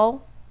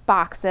useful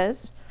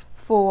boxes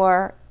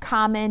for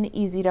common,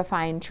 easy to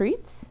find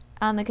treats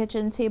on the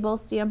Kitchen Table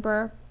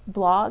Stamper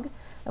blog.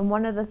 And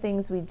one of the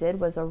things we did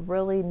was a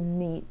really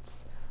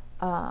neat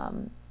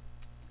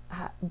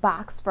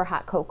box for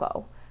hot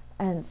cocoa.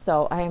 And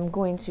so I am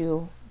going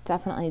to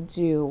definitely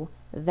do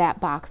that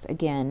box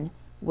again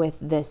with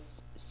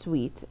this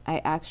suite. I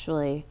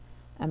actually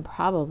am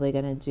probably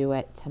going to do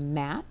it to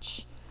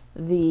match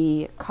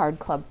the Card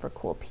Club for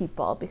Cool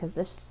People, because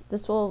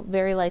this will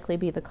very likely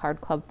be the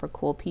Card Club for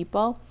Cool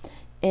People.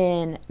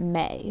 in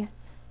May.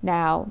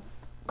 Now,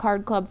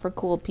 Card Club for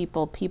Cool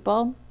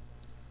People,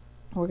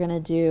 we're going to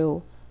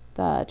do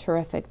the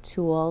Terrific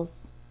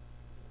Tools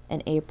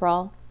in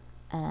April.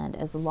 And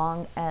as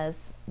long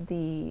as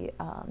the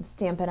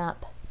Stampin'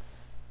 Up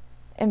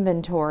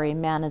inventory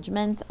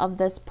management of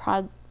this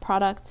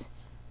product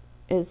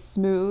is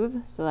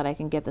smooth so that I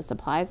can get the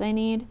supplies I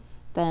need,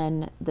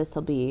 then this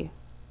will be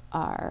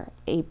our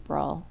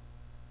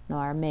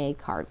May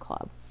Card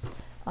Club.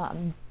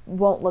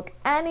 Won't look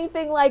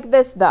anything like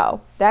this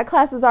though. That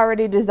class is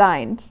already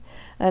designed,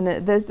 and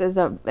this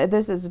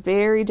is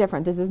very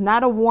different. This is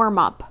not a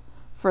warm-up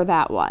for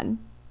that one.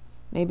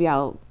 Maybe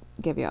I'll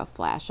give you a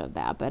flash of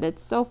that, but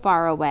it's so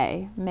far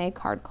away. May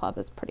Card Club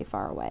is pretty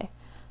far away,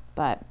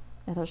 but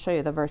it'll show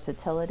you the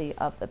versatility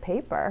of the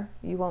paper.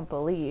 You won't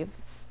believe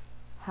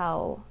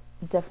how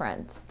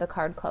different the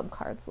Card Club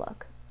cards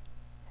look.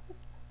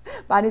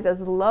 Bonnie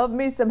says, love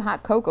me some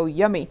hot cocoa,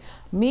 yummy.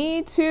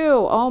 Me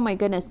too. Oh my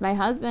goodness, my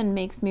husband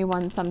makes me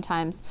one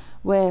sometimes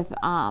with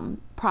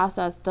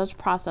Dutch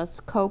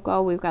processed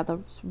cocoa. We've got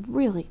this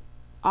really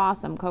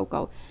awesome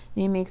cocoa,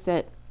 and he makes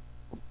it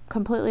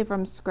completely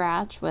from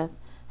scratch with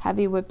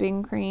heavy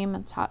whipping cream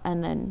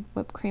and then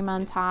whipped cream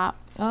on top.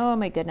 Oh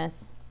my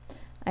goodness.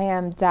 I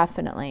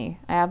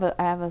have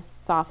a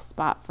soft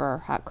spot for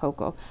hot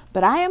cocoa,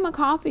 but I am a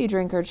coffee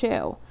drinker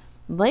too.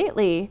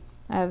 Lately,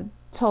 I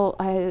tell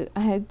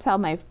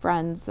my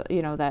friends,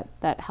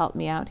 that help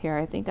me out here,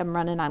 I think I'm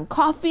running on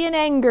coffee and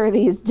anger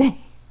these days.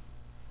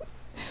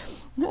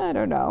 I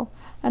don't know.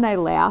 And I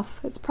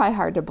laugh. It's probably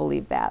hard to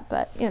believe that,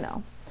 but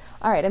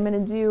All right, I'm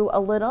going to do a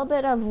little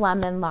bit of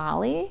lemon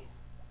lolly.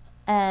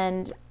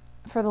 And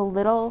for the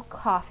little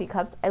coffee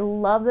cups, I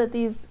love that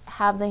these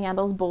have the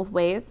handles both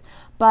ways,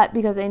 but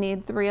because I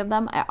need 3 of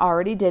them, I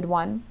already did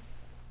one.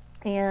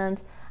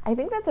 And I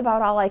think that's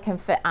about all I can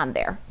fit on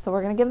there. So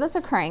we're going to give this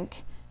a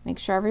crank, make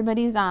sure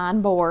everybody's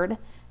on board,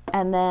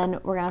 and then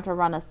we're going to have to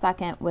run a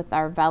second with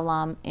our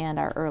vellum and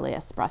our early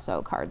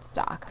espresso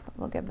cardstock.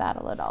 We'll give that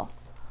a little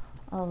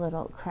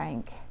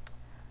crank.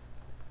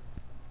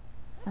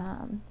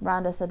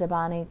 Rhonda said to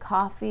Bonnie, the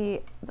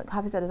coffee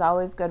set is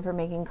always good for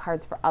making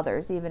cards for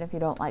others, even if you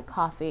don't like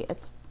coffee.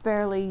 It's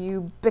fairly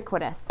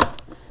ubiquitous.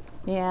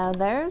 Yeah,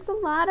 there's a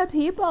lot of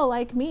people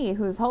like me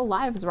whose whole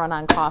lives run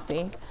on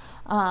coffee.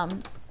 I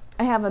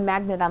have a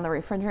magnet on the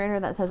refrigerator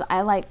that says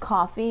I like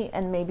coffee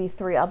and maybe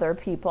 3 other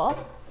people.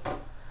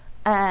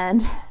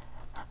 And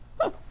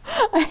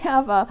I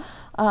have a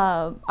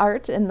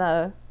art in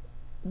the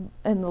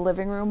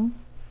living room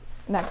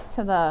next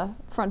to the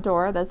front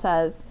door that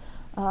says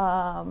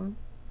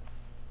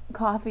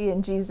coffee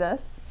and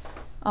Jesus.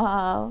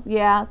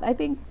 Yeah, I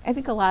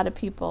think a lot of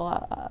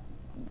people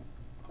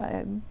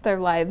their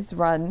lives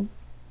run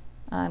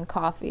on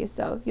coffee,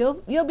 so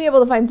you'll be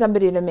able to find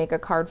somebody to make a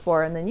card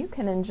for, and then you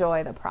can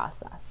enjoy the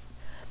process.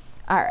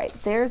 All right,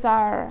 there's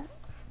our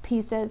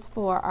pieces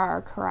for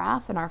our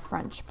carafe and our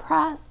French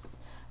press.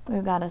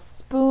 We've got a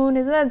spoon.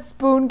 Isn't that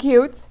spoon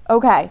cute?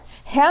 Okay,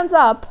 hands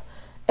up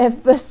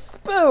if the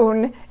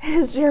spoon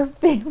is your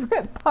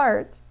favorite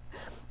part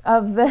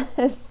of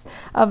this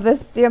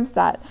stamp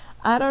set.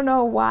 I don't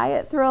know why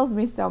it thrills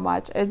me so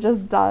much. It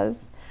just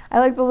does. I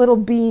like the little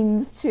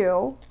beans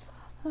too.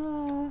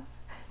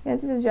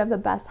 Nancy says you have the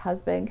best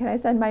husband. Can I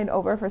send mine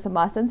over for some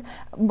lessons?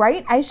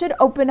 Right? I should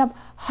open up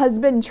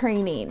husband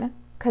training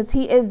because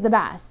he is the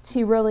best.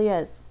 He really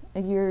is.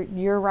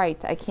 You're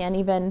right. I can't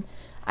even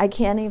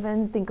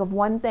think of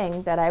one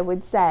thing that I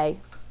would say.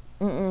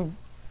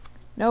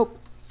 Nope.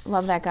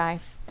 Love that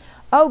guy.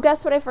 Oh,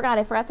 guess what I forgot?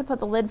 I forgot to put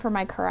the lid for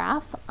my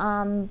carafe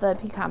on the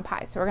pecan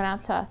pie. So we're going to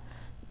have to,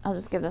 I'll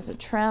just give this a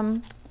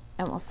trim,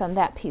 and we'll send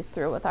that piece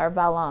through with our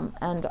vellum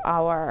and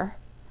our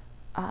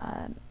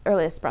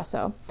early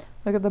espresso.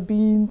 Look at the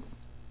beans.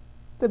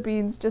 The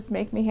beans just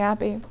make me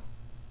happy.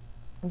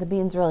 The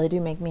beans really do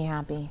make me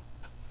happy.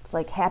 It's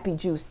like happy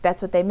juice.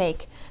 That's what they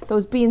make.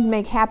 Those beans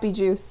make happy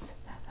juice.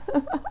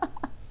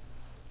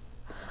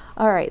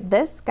 All right,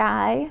 this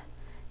guy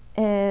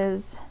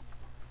is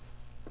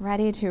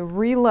ready to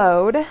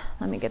reload.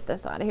 Let me get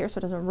this out of here so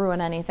it doesn't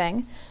ruin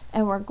anything.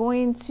 And we're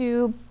going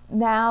to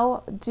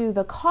now do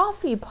the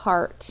coffee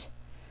part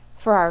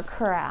for our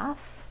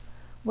carafe,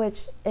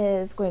 which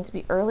is going to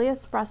be early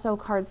espresso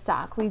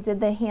cardstock. We did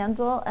the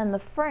handle and the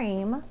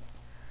frame.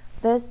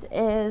 This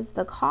is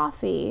the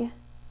coffee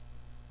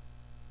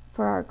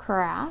for our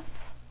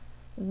carafe.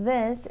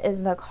 This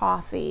is the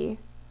coffee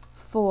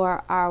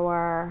for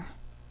our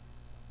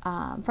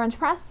French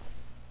press.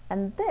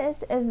 And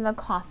this is the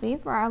coffee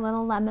for our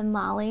little lemon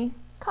lolly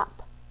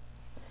cup.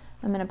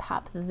 I'm gonna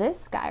pop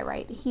this guy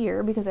right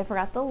here because I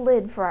forgot the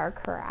lid for our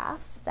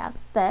carafe.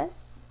 That's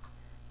this.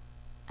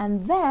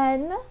 And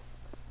then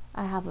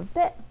I have a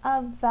bit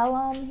of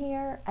vellum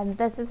here, and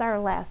this is our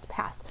last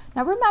pass.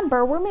 Now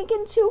remember, we're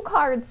making 2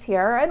 cards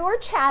here, and we're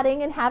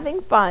chatting and having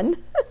fun.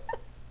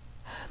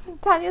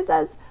 Tanya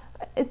says,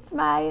 it's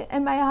my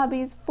and my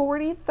hubby's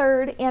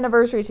 43rd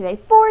anniversary today.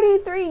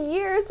 43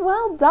 years,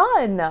 well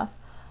done.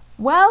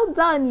 Well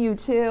done, you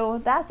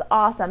two. That's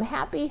awesome.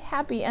 Happy,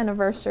 happy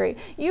anniversary.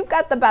 You've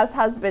got the best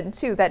husband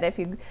too, then if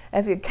you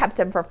kept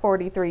him for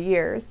 43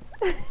 years.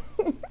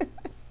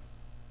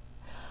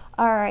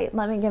 All right,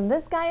 let me give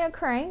this guy a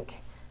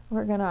crank.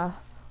 We're gonna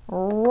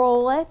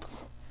roll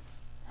it.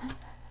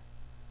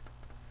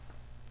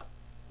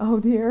 Oh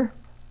dear.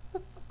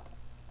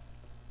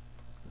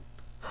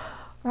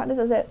 Rhonda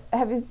says,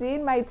 have you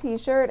seen my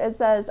t-shirt? It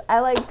says, I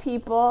like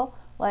people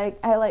like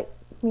I like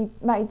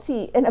my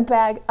tea in a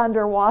bag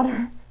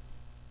underwater.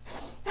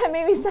 And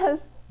Mimi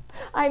says,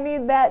 I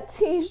need that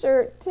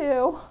t-shirt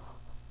too.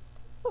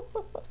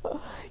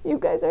 You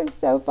guys are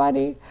so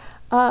funny.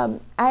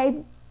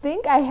 I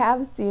think I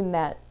have seen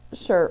that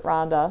shirt,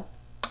 Rhonda.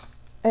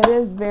 It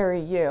is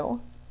very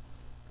you.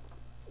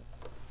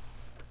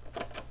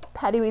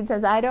 Pattyweed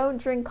says, I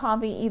don't drink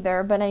coffee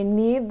either, but I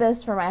need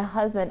this for my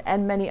husband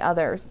and many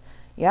others.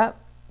 Yep.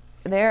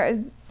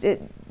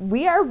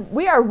 We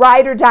are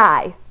ride or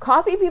die.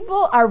 Coffee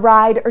people are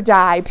ride or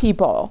die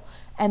people,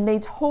 and they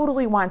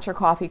totally want your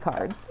coffee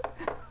cards.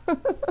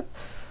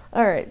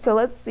 All right, so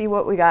let's see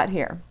what we got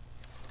here.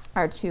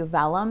 Our two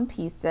vellum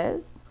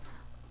pieces.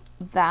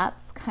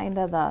 That's kind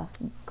of the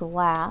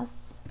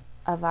glass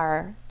of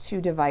our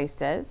two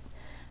devices.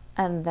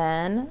 And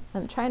then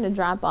I'm trying to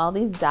drop all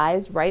these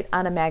dies right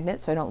on a magnet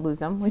so I don't lose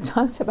them. We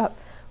talked about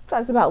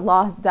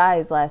lost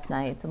dies last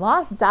night.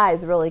 Lost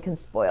dies really can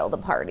spoil the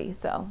party.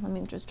 So let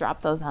me just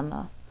drop those on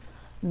the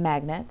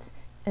magnet.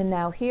 And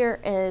now here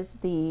is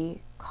the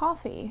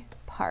coffee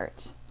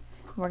part.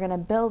 We're gonna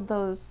build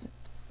those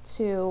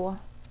two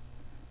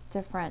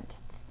different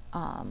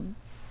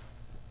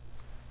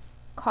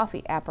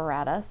coffee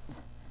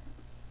apparatus.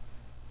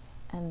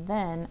 And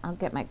then I'll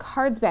get my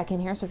cards back in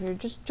here. So if you're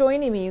just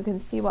joining me, you can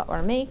see what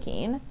we're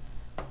making.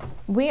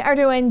 We are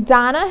doing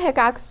Donna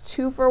Hickok's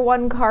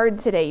 2-for-1 card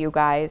today, you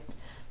guys.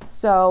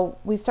 So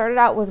we started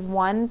out with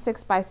one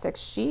 6x6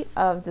 sheet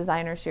of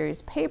designer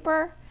series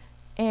paper.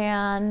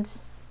 And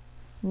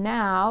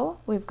now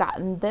we've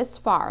gotten this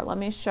far. Let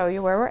me show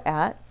you where we're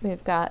at.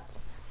 We've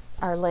got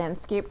our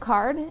landscape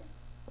card,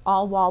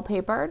 all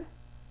wallpapered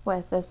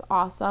with this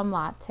awesome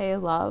Latte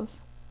Love,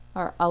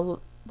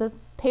 this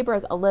paper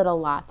is a little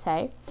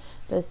latte.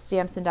 The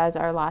stamps and dies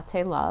are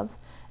Latte Love.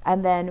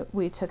 And then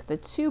we took the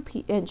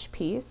 2-inch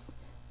piece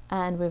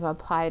and we've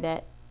applied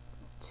it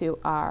to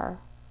our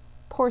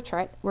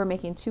portrait. We're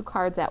making 2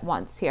 cards at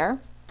once here.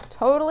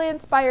 Totally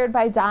inspired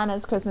by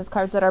Donna's Christmas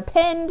cards that are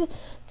pinned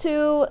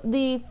to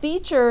the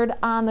featured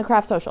on the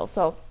Craft Social.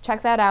 So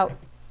check that out.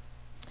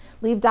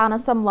 Leave Donna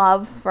some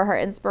love for her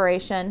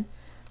inspiration.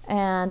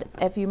 And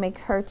if you make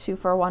her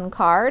 2-for-1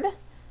 card,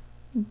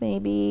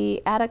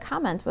 maybe add a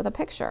comment with a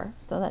picture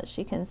so that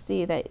she can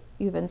see that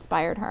you've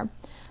inspired her.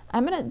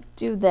 I'm gonna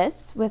do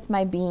this with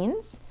my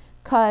beans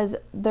because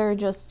they're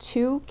just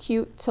too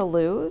cute to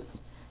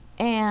lose,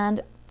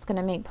 and it's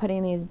gonna make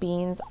putting these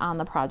beans on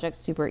the project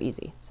super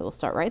easy. So we'll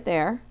start right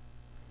there.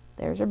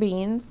 There's our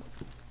beans.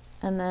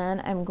 And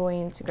then I'm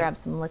going to grab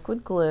some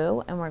liquid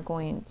glue and we're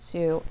going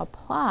to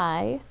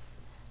apply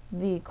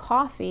the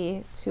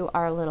coffee to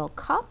our little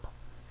cup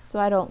so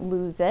I don't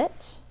lose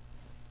it.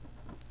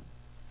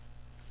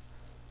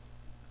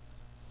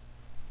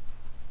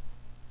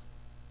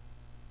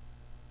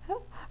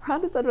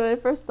 Rhonda said, when I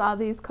first saw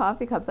these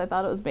coffee cups, I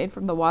thought it was made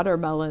from the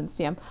watermelon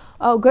stamp.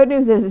 Oh, good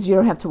news is you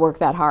don't have to work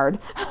that hard.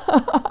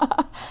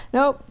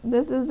 Nope,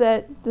 this is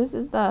it. This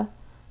is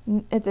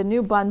it's a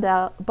new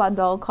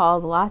bundle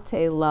called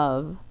Latte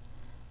Love.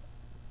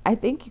 I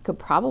think you could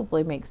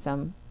probably make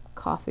some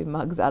coffee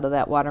mugs out of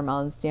that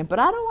watermelon stamp, but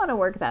I don't want to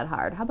work that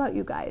hard. How about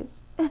you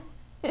guys?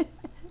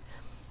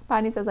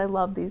 Bonnie says, I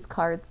love these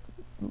cards.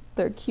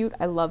 They're cute.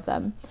 I love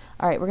them.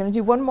 All right, we're going to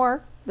do one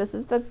more. This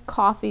is the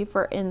coffee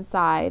for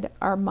inside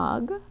our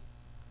mug.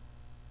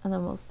 And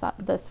then we'll set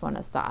this one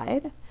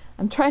aside.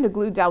 I'm trying to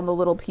glue down the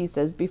little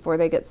pieces before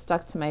they get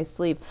stuck to my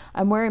sleeve.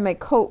 I'm wearing my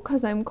coat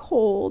because I'm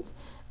cold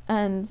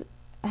and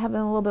having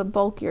a little bit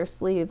bulkier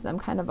sleeves. I'm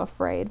kind of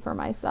afraid for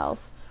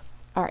myself.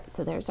 All right,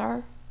 so there's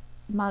our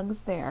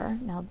mugs there.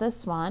 Now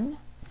this one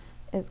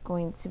is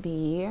going to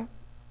be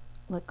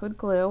liquid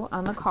glue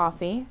on the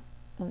coffee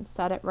and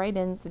set it right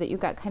in so that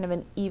you've got kind of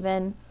an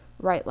even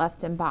right,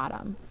 left, and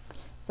bottom.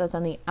 So it's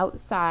on the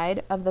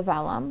outside of the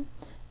vellum.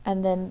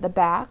 And then the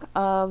back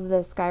of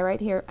this guy right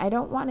here, I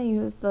don't want to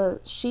use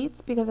the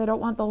sheets because I don't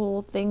want the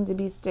whole thing to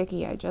be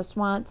sticky. I just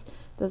want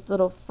this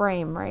little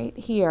frame right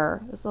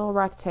here, this little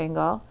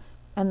rectangle,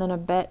 and then a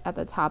bit at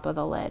the top of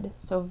the lid.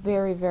 So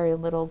very, very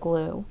little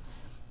glue.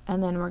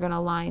 And then we're going to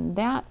line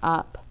that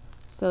up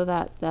so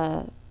that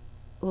the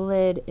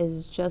lid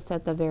is just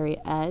at the very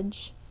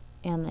edge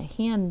and the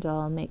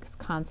handle makes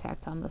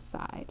contact on the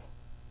side.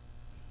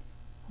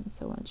 And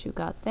so once you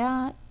got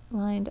that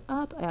lined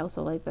up, I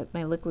also like that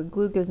my liquid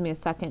glue gives me a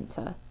second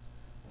to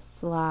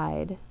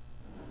slide.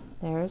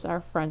 There's our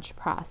French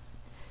press.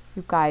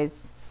 You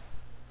guys,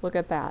 look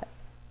at that.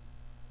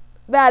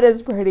 That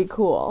is pretty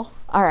cool.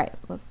 All right,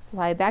 let's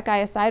slide that guy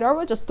aside, or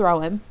we'll just throw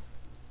him.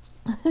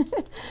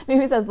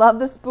 Mimi says, love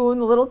the spoon,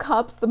 the little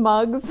cups, the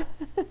mugs.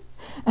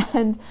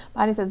 And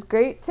Bonnie says,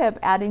 great tip,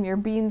 adding your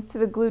beans to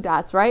the glue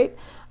dots, right?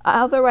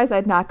 Otherwise,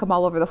 I'd knock them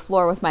all over the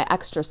floor with my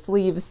extra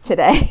sleeves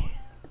today.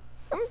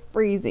 I'm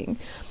freezing.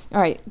 All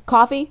right,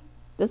 coffee.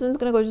 This one's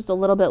going to go just a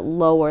little bit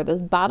lower. This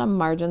bottom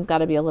margin's got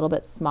to be a little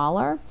bit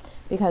smaller,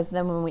 because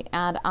then when we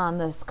add on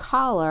this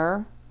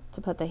collar to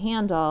put the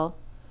handle,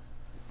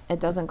 it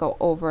doesn't go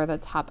over the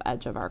top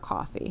edge of our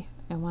coffee.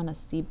 I want to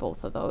see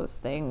both of those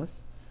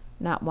things,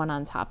 not one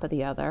on top of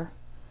the other.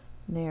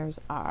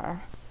 There's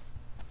our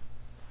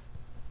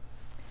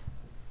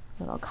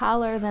little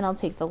collar. Then I'll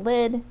take the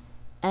lid,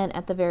 and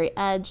at the very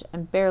edge,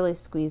 I'm barely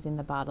squeezing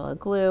the bottle of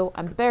glue.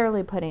 I'm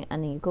barely putting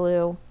any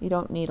glue. You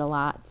don't need a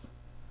lot.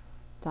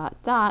 Dot,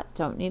 dot,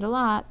 don't need a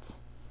lot.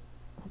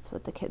 That's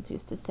what the kids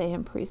used to say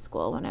in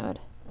preschool when I would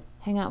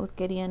hang out with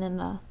Gideon in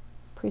the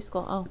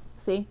preschool. Oh,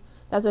 see?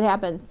 That's what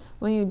happens.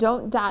 When you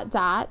don't dot,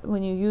 dot,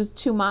 when you use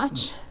too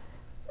much,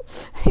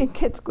 it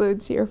gets glued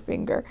to your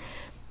finger.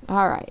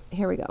 All right,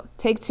 here we go.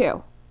 Take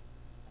two.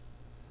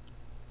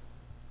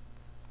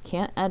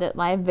 Can't edit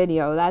live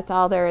video. That's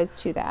all there is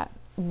to that.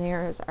 And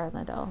there's our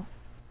little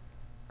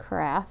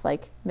carafe,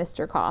 like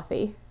Mr.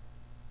 Coffee.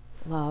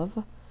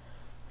 Love.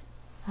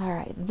 All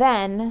right,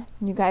 then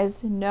you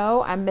guys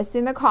know I'm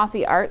missing the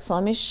coffee art, so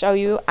let me show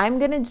you. I'm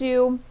gonna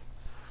do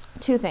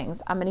two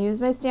things. I'm gonna use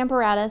my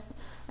Stamparatus.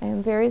 I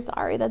am very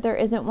sorry that there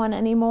isn't one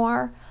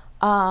anymore.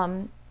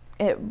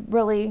 It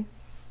really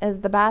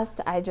is the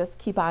best. I just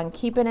keep on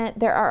keeping it.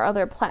 There are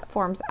other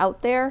platforms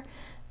out there.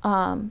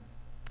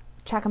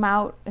 Check them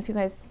out if you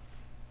guys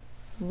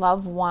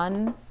love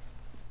one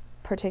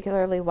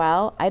particularly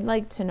well. I'd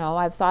like to know.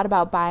 I've thought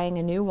about buying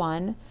a new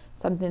one,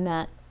 something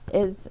that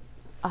is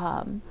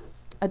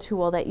a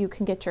tool that you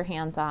can get your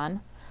hands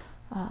on.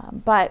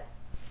 But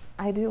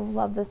I do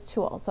love this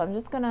tool. So I'm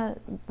just gonna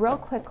real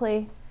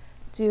quickly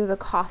do the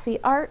coffee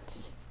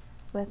art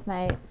with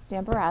my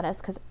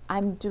Stamparatus, because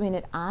I'm doing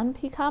it on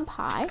pecan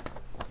pie,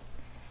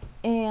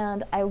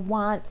 and I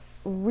want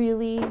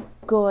really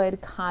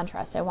good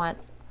contrast. I want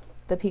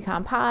the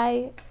pecan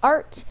pie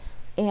art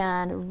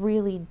and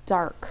really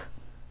dark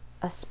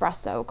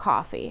espresso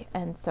coffee.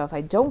 And so if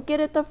I don't get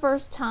it the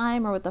first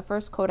time or with the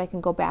first coat, I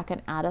can go back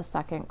and add a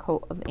second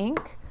coat of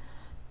ink.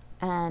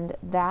 And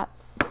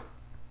that's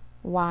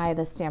why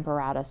the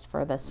Stamparatus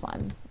for this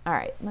one. All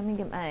right, let me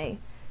get my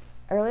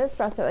early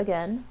espresso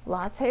again,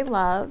 Latte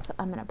Love.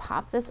 I'm gonna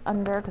pop this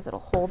under because it'll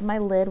hold my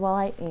lid while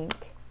I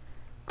ink.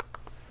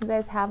 You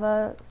guys have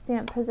a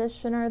stamp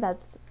positioner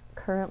that's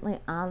currently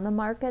on the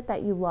market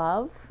that you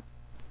love?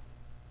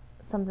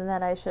 Something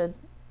that I should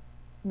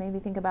maybe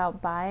think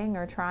about buying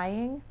or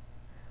trying?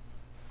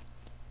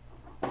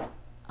 All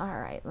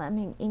right, let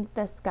me ink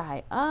this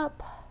guy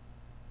up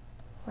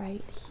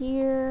right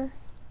here.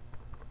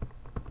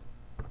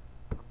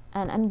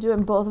 And I'm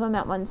doing both of them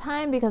at one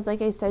time because,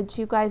 like I said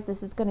to you guys,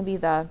 this is going to be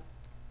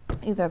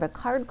either the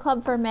card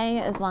club for May,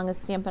 as long as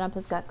Stampin' Up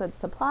has got good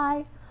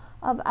supply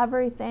of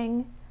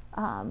everything.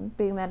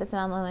 Being that it's an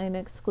online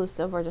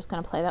exclusive, we're just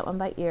going to play that one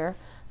by ear.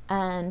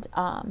 And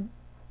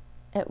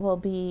it will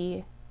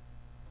be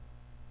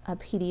a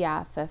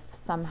PDF if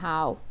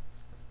somehow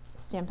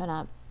Stampin'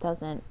 Up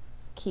doesn't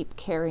keep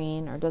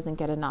carrying or doesn't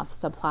get enough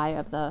supply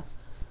of the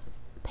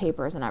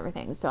papers and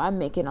everything. So I'm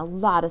making a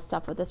lot of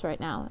stuff with this right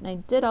now. And I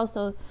did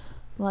also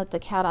let the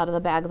cat out of the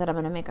bag that I'm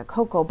going to make a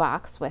cocoa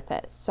box with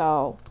it.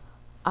 So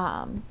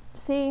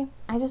see,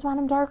 I just want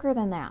them darker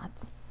than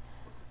that.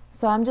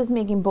 So I'm just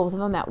making both of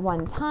them at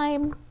one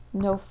time.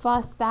 No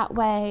fuss that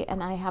way.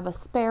 And I have a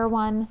spare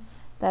one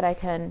that I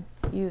can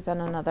use on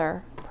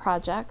another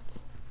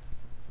project.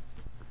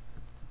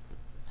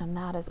 And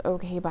that is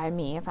okay by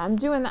me. If I'm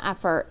doing the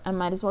effort, I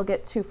might as well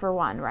get 2 for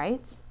 1,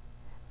 right?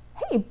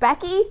 Hey,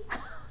 Becky,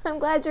 I'm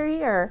glad you're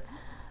here.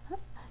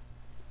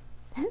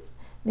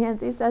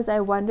 Nancy says,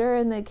 I wonder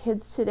if the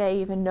kids today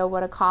even know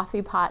what a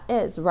coffee pot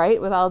is, right?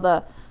 With all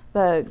the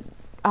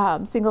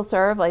single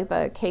serve, like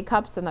the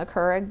K-cups and the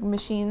Keurig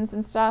machines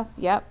and stuff.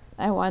 Yep,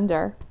 I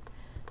wonder.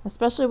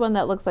 Especially one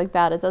that looks like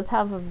that. It does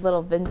have a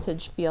little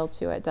vintage feel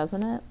to it,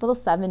 doesn't it? Little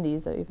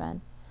 70s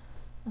even.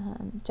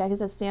 Jackie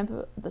says,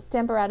 the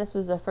Stamparatus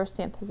was the first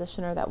stamp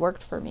positioner that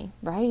worked for me,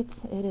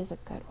 right? It is a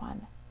good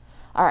one.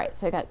 All right,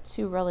 so I got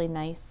 2 really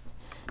nice.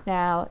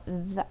 Now,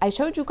 I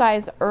showed you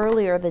guys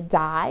earlier the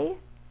die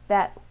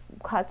that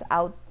cuts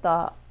out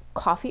the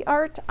coffee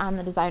art on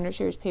the designer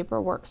series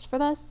paper works for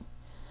this,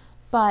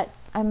 but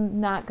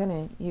I'm not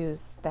gonna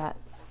use that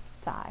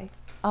die.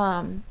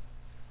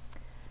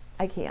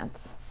 I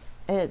can't.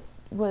 I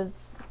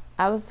was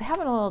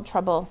having a little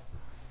trouble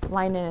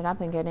lining it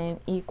up and getting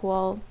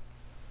equal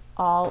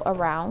all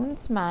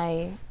around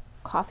my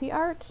coffee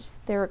art.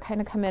 They were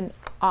kind of coming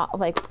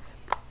like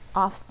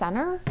off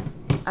center.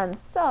 And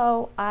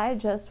so I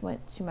just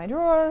went to my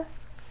drawer,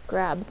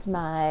 grabbed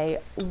my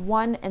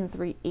 1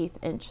 3/8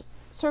 inch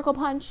circle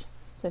punch.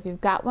 So if you've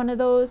got one of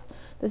those,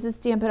 this is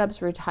Stampin'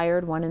 Up's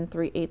retired 1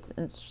 3/8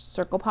 inch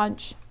circle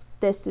punch.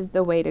 This is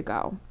the way to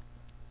go.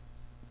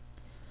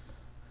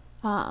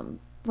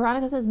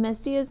 Veronica says,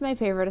 Misty is my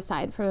favorite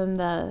aside from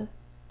the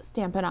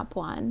Stampin' Up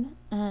one.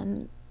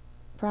 And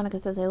Veronica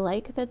says, I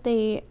like that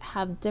they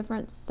have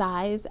different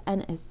size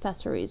and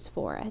accessories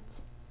for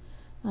it.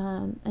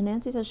 And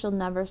Nancy says she'll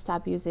never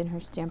stop using her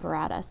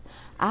Stamparatus.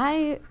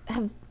 I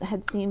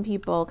had seen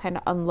people kind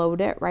of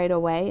unload it right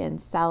away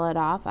and sell it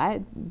off.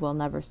 I will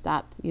never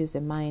stop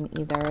using mine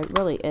either. It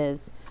really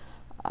is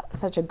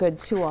such a good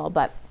tool,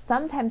 but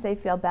sometimes I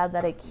feel bad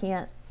that I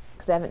can't,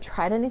 because I haven't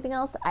tried anything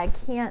else, I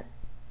can't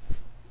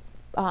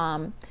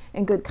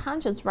in good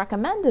conscience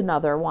recommend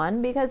another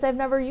one because I've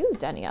never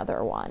used any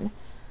other one.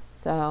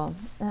 So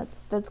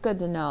that's good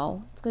to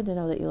know. It's good to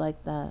know that you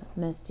like the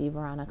Misty,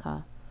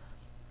 Veronica.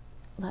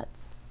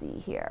 Let's see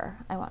here.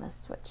 I want to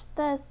switch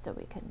this so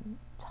we can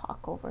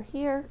talk over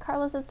here.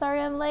 Carla says, sorry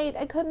I'm late.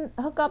 I couldn't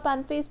hook up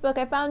on Facebook.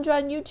 I found you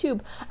on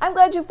YouTube. I'm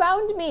glad you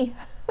found me.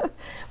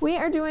 We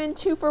are doing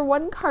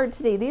 2-for-1 card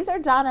today. These are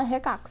Donna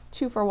Hickok's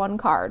 2-for-1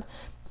 card.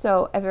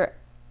 So if you're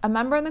a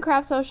member in the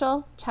Craft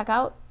Social, check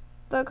out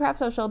the Craft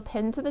Social.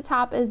 Pinned to the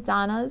top is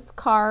Donna's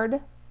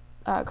card,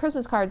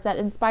 Christmas cards that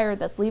inspired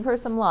this. Leave her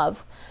some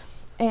love.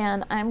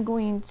 And I'm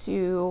going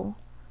to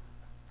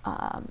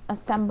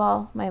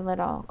assemble my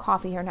little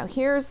coffee here. Now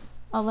here's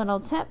a little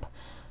tip.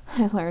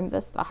 I learned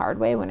this the hard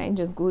way when I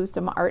just glued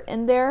some art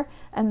in there,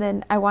 and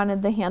then I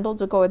wanted the handle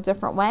to go a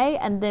different way,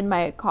 and then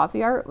my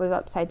coffee art was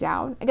upside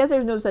down. I guess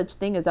there's no such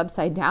thing as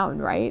upside down,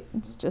 right?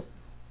 It's just,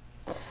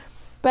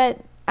 but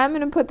I'm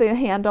going to put the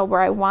handle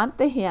where I want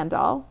the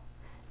handle,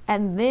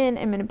 and then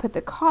I'm going to put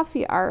the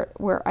coffee art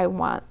where I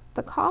want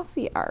the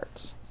coffee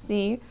art.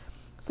 See?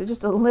 So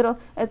just a little,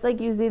 it's like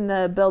using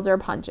the builder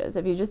punches.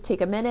 If you just take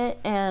a minute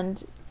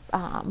and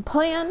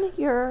plan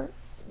your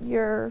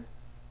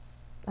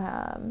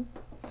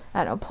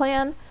I don't know,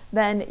 plan,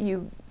 then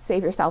you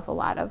save yourself a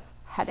lot of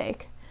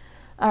headache.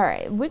 All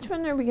right, which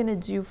one are we gonna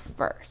do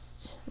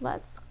first?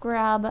 Let's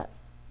grab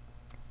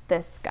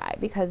this guy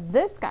because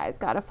this guy's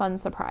got a fun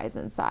surprise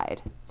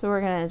inside. So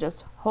we're gonna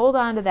just hold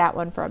on to that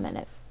one for a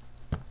minute.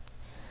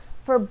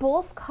 For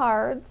both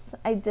cards,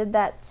 I did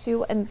that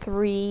 2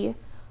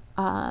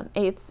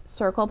 3/8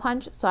 circle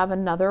punch. So I have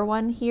another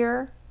one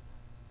here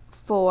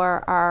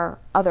for our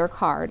other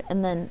card.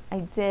 And then I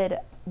did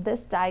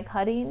this die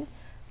cutting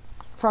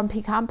from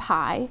Pecan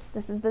Pie.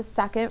 This is the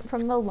second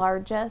from the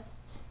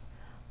largest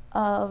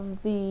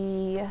of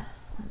the,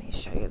 let me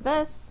show you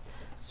this,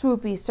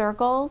 swoopy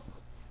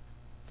circles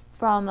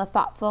from the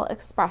Thoughtful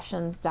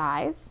Expressions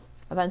dies.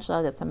 Eventually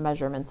I'll get some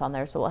measurements on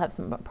there, so we'll have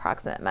some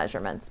approximate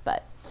measurements,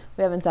 but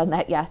we haven't done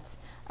that yet.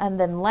 And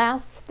then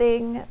last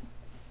thing,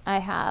 I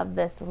have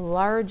this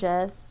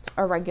largest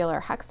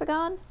irregular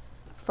hexagon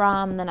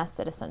from the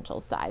Nested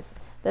Essentials dies.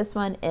 This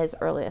one is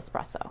Early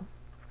Espresso.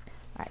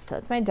 All right, so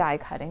that's my die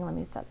cutting. Let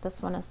me set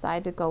this one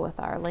aside to go with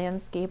our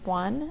landscape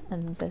one,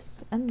 and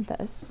this and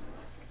this.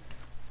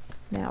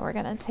 Now we're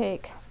gonna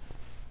take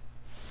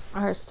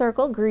our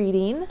circle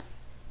greeting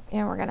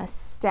and we're gonna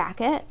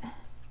stack it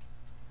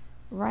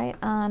right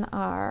on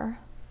our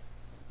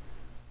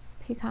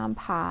Pecan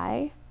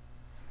Pie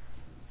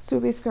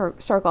swoopy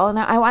circle.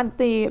 Now I want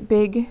the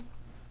big,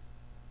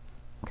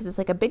 because it's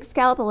like a big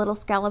scallop, a little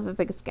scallop, a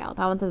big scallop.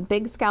 I want the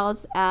big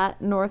scallops at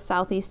north,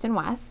 south, east, and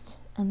west.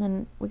 And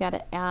then we got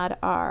to add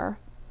our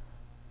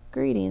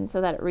greeting so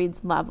that it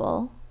reads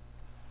level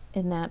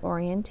in that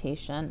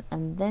orientation.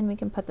 And then we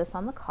can put this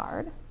on the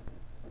card.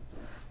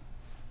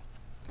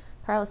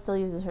 Carla still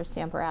uses her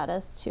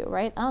Stamparatus too,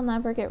 right? I'll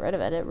never get rid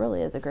of it. It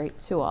really is a great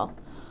tool.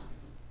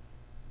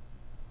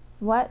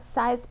 What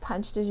size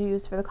punch did you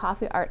use for the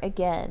coffee art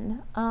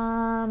again?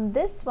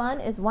 This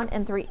one is 1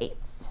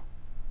 3/8.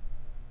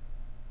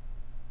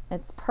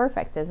 It's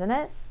perfect, isn't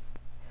it?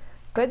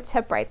 Good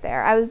tip right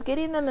there. I was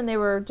getting them and they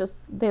were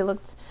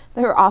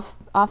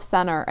off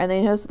center and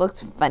they just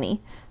looked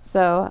funny.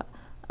 So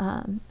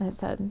I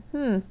said,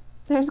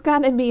 there's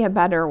got to be a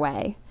better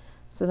way.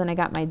 So then I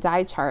got my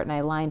die chart and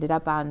I lined it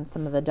up on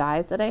some of the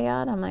dies that I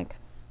had. I'm like,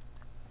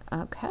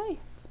 okay,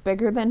 it's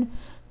bigger than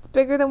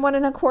 1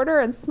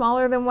 1/4 and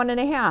smaller than 1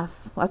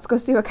 1/2. Let's go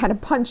see what kind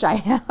of punch I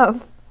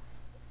have.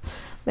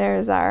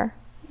 There's our,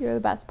 you're the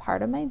best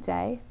part of my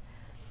day.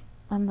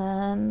 And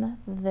then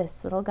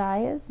this little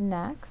guy is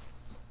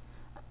next.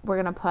 We're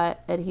gonna put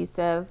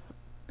adhesive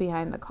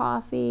behind the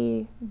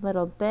coffee, a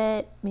little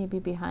bit, maybe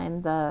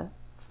behind the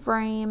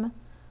frame,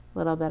 a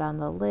little bit on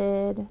the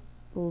lid,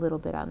 a little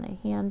bit on the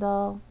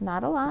handle,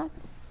 not a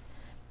lot.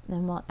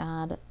 Then we'll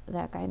add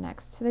that guy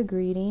next to the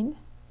greeting.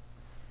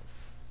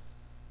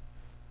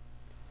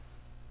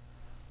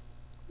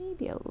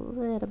 Maybe a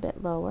little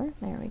bit lower,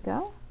 there we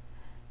go.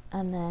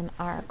 And then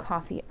our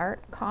coffee art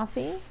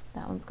coffee,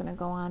 that one's gonna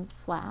go on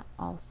flat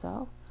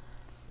also.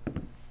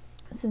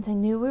 Since I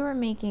knew we were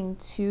making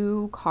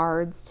 2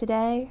 cards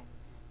today,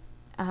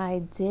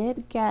 I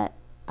did get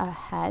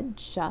ahead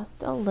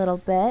just a little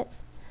bit.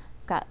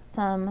 Got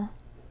some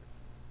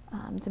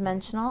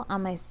dimensional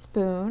on my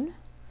spoon,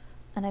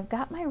 and I've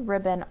got my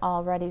ribbon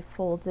already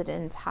folded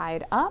and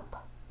tied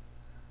up.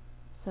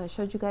 So I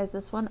showed you guys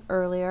this one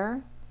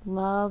earlier.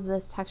 Love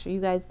this texture.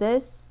 You guys,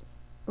 this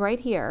right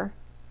here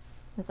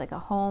is like a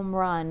home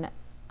run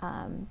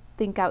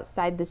think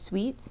outside the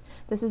suite.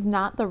 This is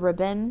not the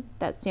ribbon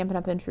that Stampin'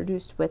 Up!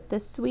 Introduced with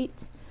this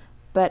suite,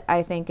 but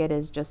I think it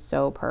is just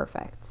so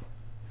perfect.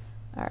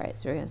 All right,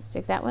 so we're gonna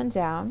stick that one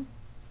down.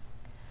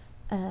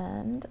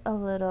 And a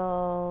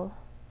little,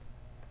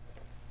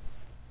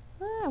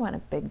 I want a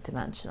big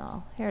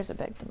dimensional. Here's a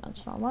big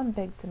dimensional, one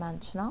big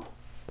dimensional.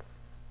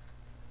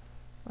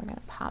 We're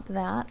gonna pop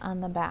that on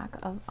the back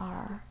of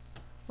our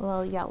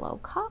little yellow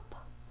cup.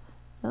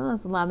 Oh,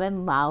 this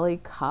lemon lolly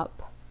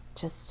cup,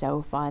 just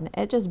so fun.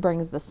 It just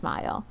brings the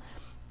smile.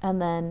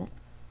 And then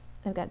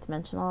I've got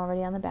dimensional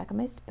already on the back of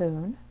my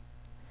spoon.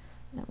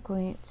 And I'm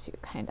going to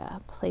kind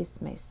of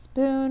place my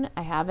spoon.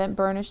 I haven't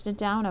burnished it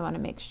down. I want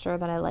to make sure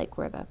that I like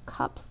where the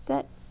cup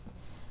sits.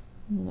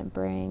 I'm going to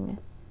bring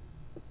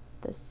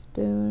the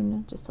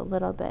spoon just a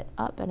little bit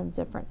up at a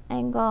different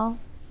angle.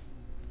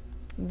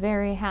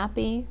 Very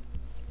happy.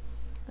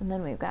 And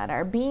then we've got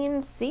our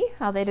beans. See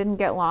how they didn't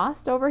get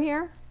lost over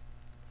here?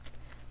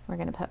 We're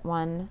going to put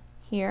one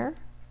here.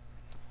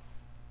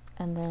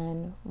 And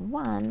then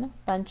one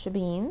bunch of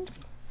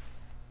beans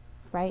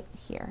right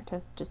here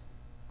to just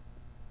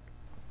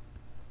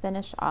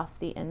finish off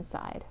the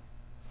inside.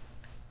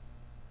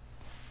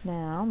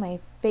 Now my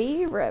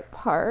favorite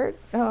part,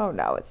 oh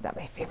no, it's not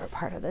my favorite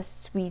part of this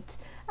suite.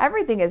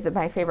 Everything is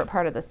my favorite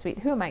part of the suite.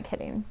 Who am I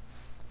kidding?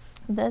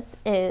 This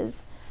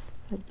is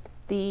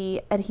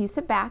the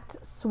adhesive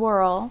backed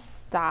swirl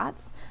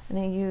dots, and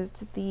I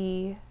used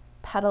the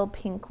petal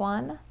pink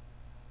one.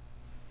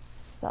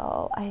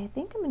 So I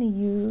think I'm going to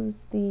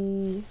use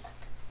the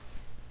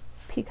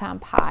pecan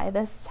pie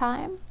this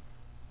time,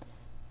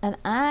 and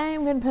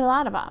I'm going to put a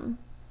lot of them.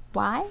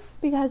 Why?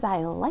 Because I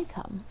like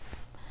them.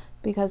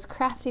 Because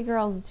crafty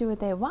girls do what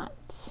they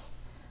want.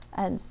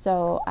 And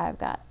so I've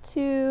got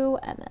two,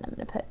 and then I'm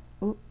going to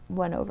put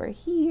one over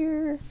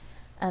here,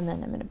 and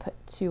then I'm going to put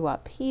two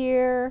up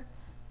here.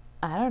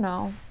 I don't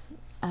know.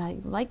 I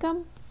like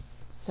them,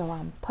 so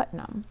I'm putting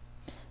them.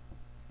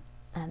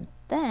 And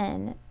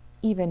then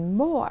even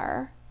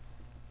more,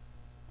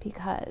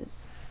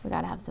 because we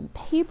got to have some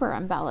paper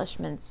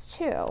embellishments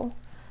too.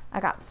 I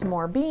got some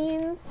more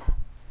beans,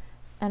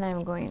 and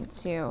I'm going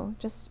to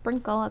just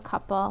sprinkle a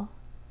couple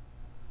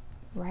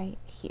right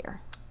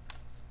here.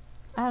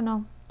 I don't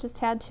know, just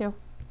had to.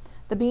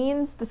 The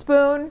beans, the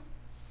spoon,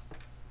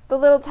 the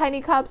little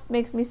tiny cups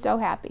makes me so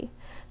happy.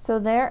 So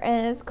there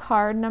is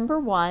card number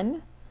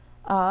 1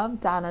 of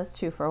Donna's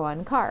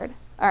 2-for-1 card.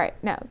 All right,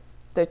 now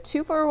the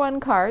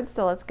 2-for-1 cards,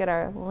 so let's get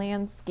our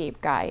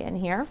landscape guy in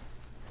here.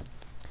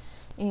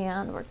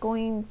 And we're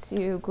going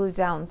to glue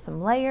down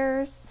some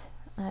layers.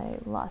 I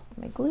lost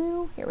my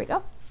glue. Here we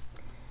go.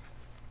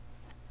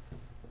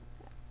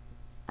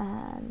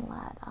 And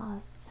let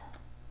us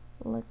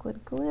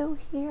liquid glue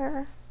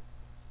here.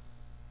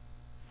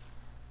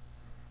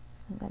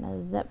 I'm going to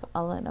zip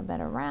a little bit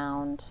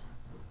around.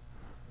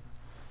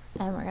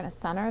 And we're going to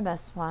center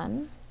this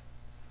one.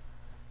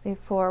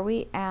 Before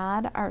we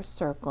add our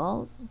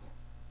circles,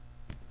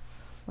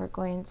 we're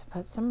going to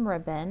put some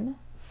ribbon.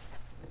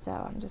 So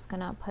I'm just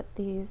going to put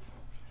these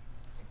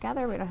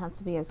together. We don't have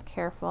to be as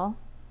careful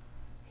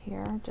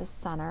here. Just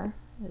center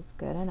is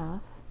good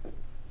enough.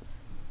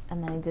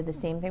 And then I did the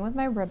same thing with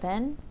my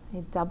ribbon. I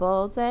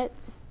doubled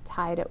it,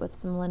 tied it with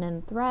some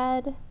linen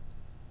thread,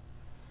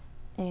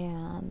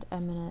 and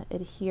I'm going to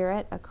adhere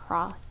it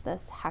across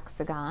this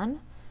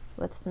hexagon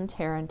with some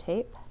tear and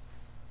tape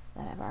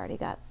that I've already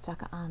got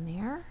stuck on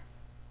there.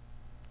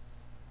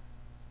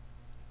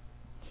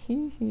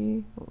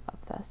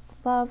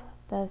 Love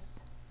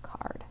this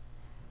card.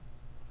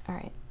 All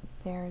right,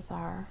 there's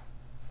our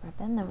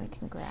ribbon. Then we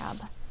can grab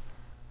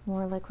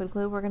more liquid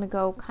glue. We're going to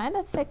go kind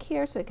of thick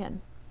here so we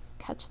can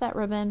catch that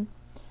ribbon.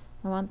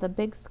 I want the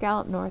big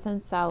scallop north and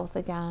south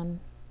again,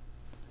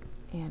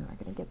 and we're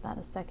going to give that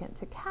a second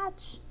to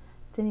catch.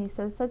 Denise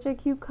says, such a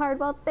cute card.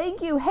 Well,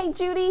 thank you. Hey,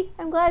 Judy,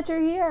 I'm glad you're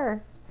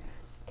here.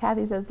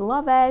 Kathy says,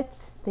 love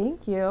it.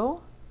 Thank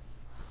you.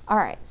 All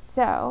right,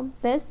 so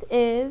this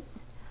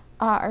is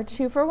our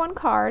 2-for-1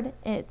 card.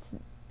 It's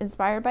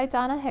inspired by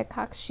Donna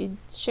Hickok. She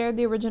shared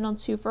the original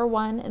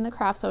 2-for-1 in the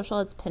craft social.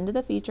 It's pinned to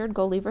the featured.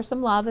 Go leave her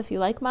some love if you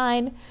like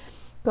mine.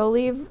 Go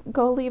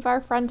leave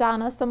our friend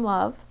Donna some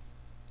love.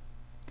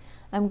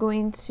 I'm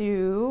going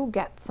to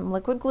get some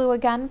liquid glue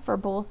again for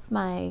both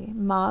my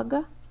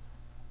mug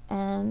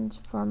and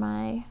for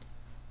my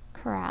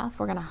carafe.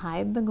 We're going to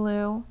hide the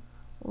glue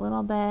a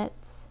little bit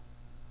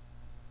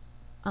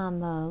on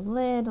the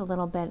lid, a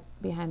little bit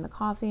behind the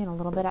coffee, and a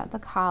little bit at the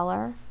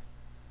collar.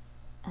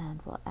 And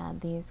we'll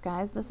add these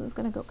guys. This one's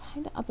going to go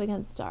kind of up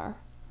against our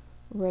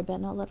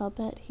ribbon a little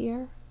bit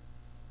here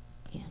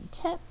and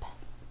tip.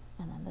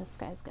 And then this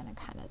guy's going to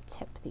kind of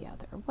tip the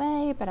other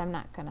way, but I'm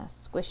not going to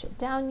squish it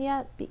down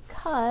yet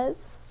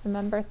because,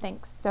 remember,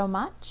 thanks so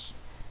much.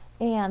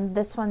 And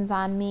this one's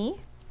on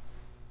me.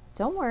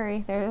 Don't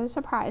worry, there's a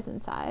surprise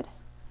inside.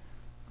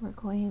 We're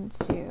going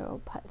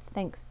to put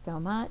thanks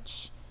so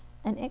much.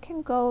 And it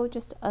can go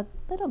just a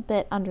little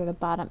bit under the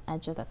bottom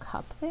edge of the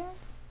cup there.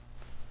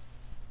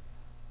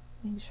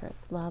 Make sure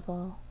it's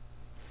level.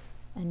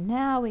 And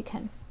now we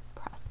can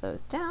press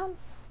those down.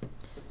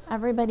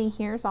 Everybody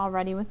here's all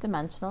ready with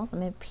dimensionals. I'm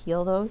going to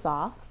peel those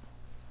off.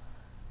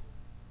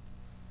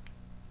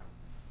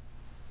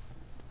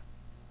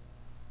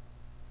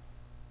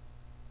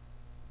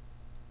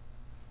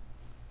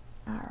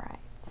 All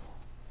right.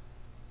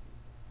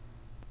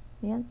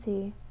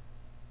 Nancy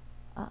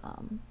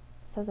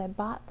says, I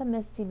bought the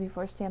Misty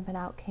before Stampin'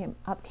 Up came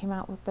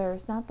out with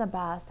theirs. Not the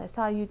best. I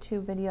saw a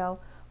YouTube video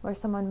where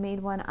someone made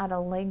one out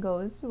of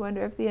Legos. I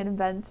wonder if the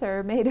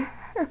inventor made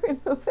her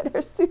remove it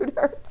or sued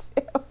her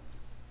too.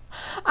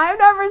 I've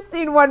never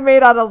seen one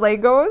made out of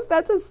Legos.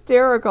 That's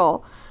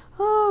hysterical.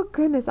 Oh,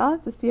 goodness. I'll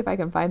have to see if I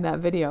can find that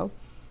video.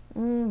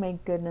 My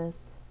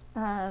goodness.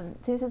 Tina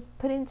says,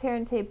 putting tear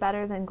and tape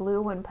better than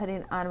glue when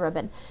putting on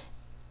ribbon.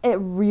 It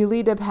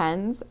really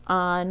depends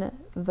on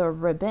the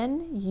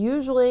ribbon.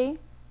 Usually,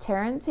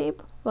 tear and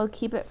tape will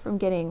keep it from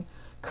getting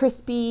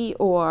crispy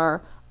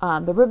or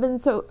the ribbon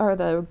or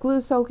the glue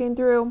soaking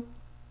through.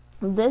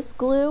 This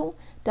glue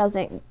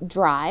doesn't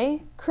dry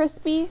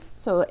crispy,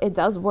 so it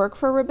does work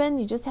for ribbon.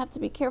 You just have to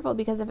be careful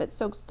because if it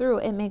soaks through,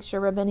 it makes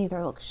your ribbon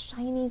either look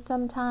shiny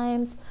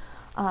sometimes.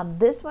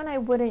 This one I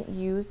wouldn't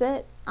use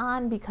it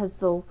on because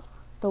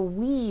the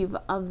weave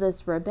of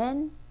this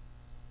ribbon,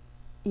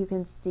 you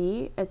can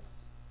see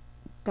it's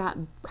got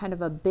kind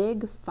of a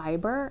big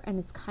fiber and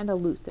it's kind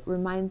of loose. It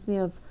reminds me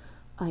of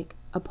like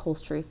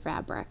upholstery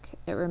fabric.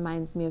 It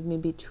reminds me of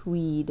maybe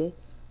tweed.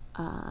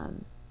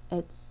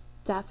 It's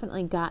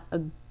definitely got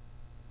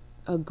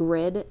a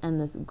grid, and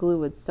this glue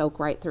would soak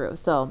right through.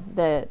 So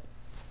the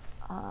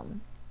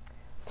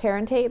tear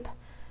and tape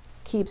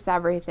keeps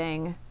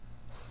everything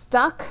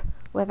stuck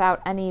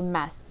without any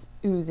mess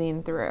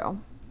oozing through.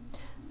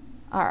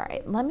 All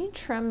right, let me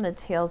trim the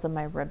tails of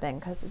my ribbon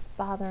because it's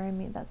bothering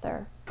me that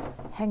they're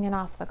hanging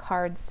off the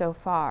cards so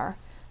far.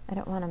 I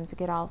don't want them to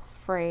get all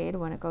frayed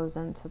when it goes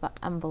into the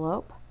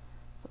envelope.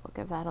 So we'll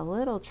give that a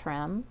little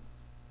trim.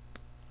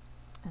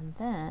 And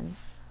then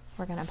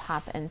we're gonna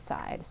pop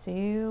inside. So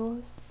you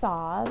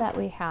saw that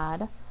we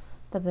had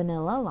the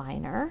vanilla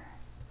liner.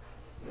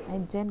 I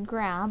did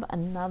grab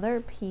another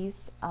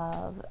piece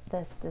of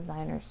this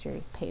designer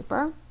series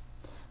paper.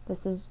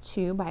 This is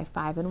 2 by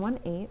 5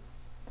 1/8.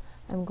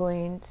 I'm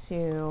going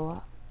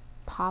to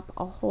pop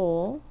a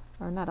hole,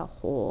 or not a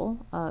hole,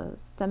 a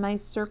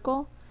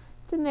semicircle.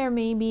 It's in there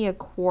maybe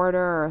 1/4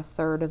 or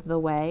 1/3 of the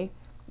way.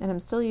 And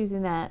I'm still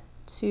using that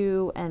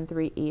 2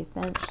 3/8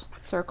 inch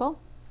circle.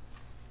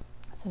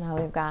 So now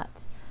we've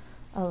got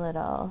a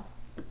little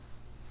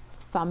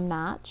thumb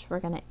notch. We're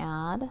going to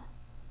add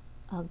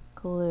a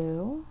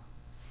glue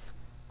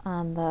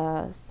on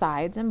the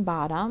sides and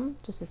bottom,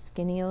 just a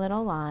skinny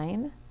little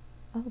line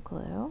of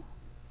glue.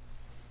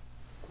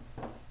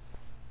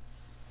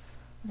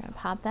 We're going to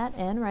pop that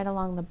in right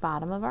along the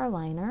bottom of our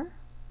liner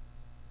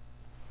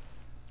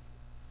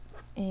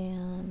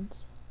and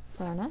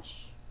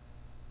burnish.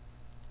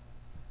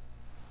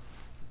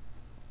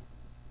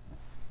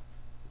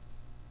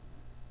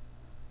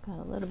 Got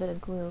a little bit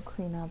of glue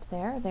clean up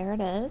there. There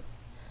it is.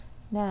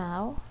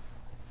 Now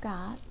we've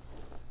got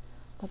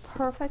the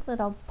perfect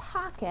little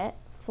pocket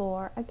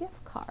for a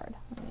gift card.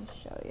 Let me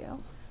show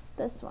you.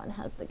 This one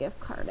has the gift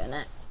card in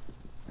it.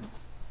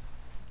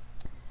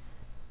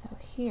 So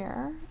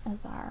here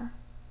is our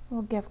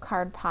little gift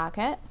card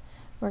pocket.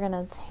 We're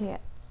gonna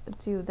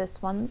do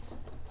this one's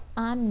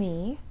on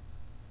me.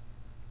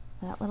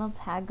 That little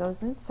tag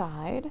goes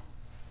inside.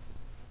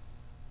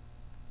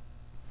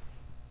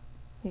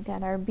 We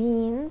got our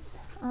beans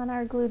on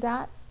our glue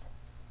dots.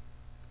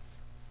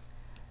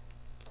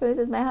 Tony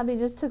says, my hubby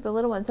just took the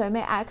little one, so I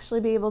may actually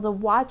be able to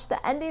watch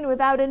the ending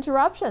without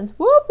interruptions.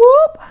 Whoop,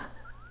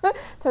 whoop.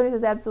 Tony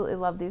says, absolutely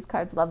love these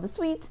cards, love the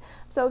suite.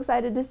 I'm so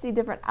excited to see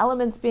different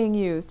elements being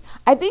used.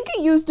 I think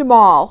I used them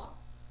all.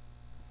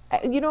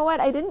 You know what?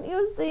 I didn't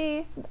use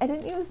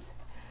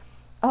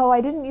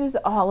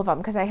all of them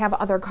because I have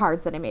other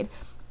cards that I made.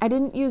 I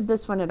didn't use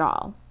this one at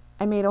all.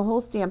 I made a whole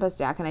Stampa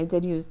stack and I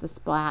did use the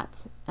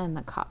splat and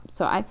the cup.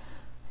 So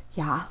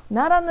yeah,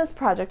 not on this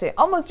project. I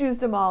almost used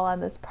them all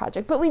on this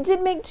project, but we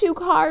did make 2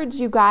 cards,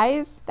 you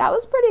guys. That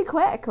was pretty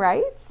quick,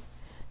 right?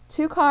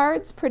 2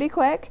 cards, pretty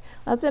quick.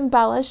 Let's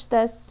embellish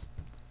this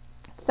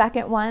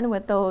second one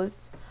with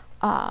those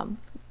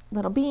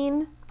little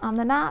bean on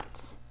the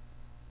knot.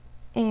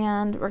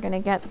 And we're gonna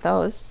get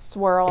those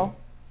swirl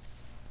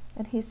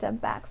adhesive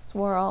back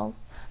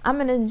swirls. I'm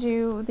gonna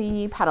do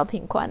the petal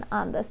pink one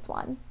on this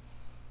one.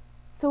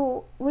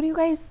 So what do you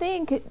guys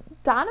think?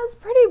 Donna's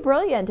pretty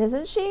brilliant,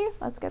 isn't she?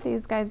 Let's get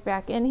these guys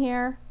back in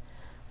here.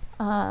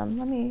 Let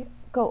me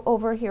go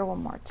over here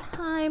one more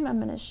time. I'm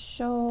gonna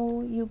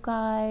show you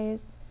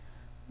guys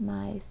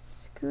my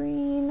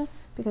screen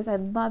because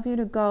I'd love you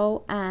to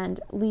go and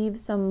leave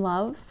some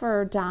love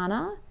for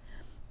Donna.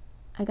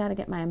 I gotta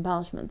get my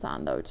embellishments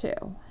on though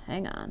too.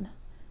 Hang on.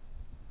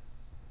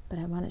 But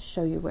I wanna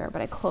show you where,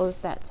 but I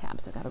closed that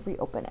tab, so I gotta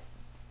reopen it.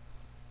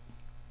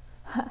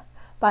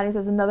 Bonnie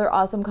says, another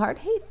awesome card.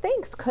 Hey,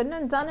 thanks. Couldn't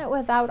have done it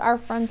without our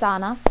friend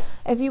Donna.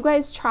 If you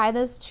guys try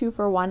this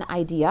 2-for-1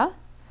 idea,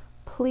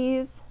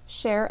 please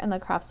share in the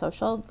Craft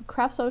Social.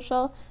 Craft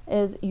Social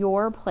is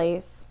your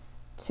place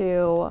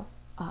to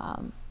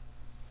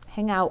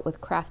hang out with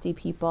crafty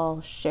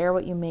people, share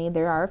what you made.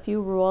 There are a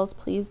few rules.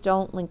 Please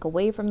don't link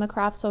away from the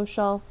craft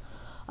social.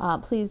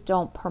 Please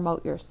don't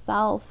promote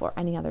yourself or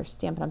any other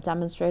Stampin' Up!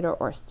 Demonstrator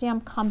or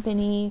stamp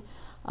company.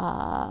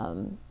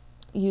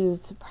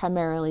 Use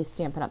primarily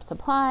Stampin' Up!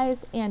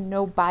 Supplies, and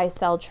no buy,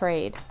 sell,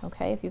 trade.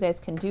 Okay, if you guys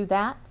can do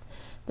that,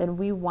 then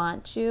we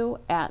want you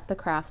at the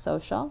craft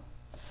social.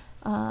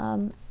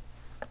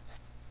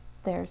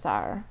 There's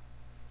our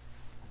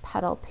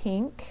petal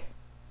pink,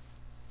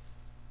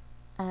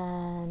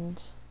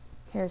 and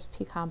here's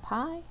pecan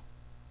pie,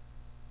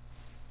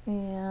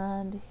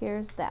 and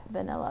here's that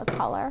vanilla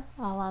color,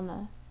 all on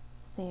the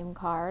same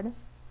card.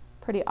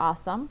 Pretty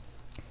awesome.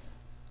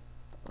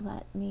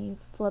 Let me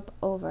flip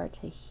over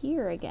to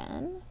here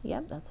again.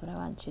 Yep, that's what I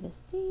want you to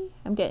see.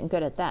 I'm getting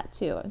good at that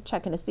too. I'm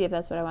checking to see if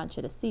that's what I want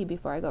you to see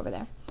before I go over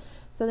there.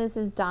 So this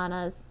is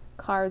Donna's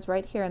cards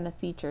right here in the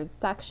featured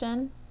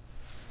section.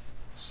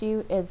 She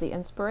is the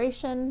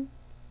inspiration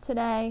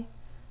today.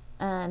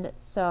 And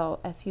so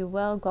if you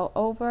will go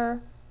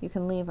over, you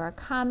can leave her a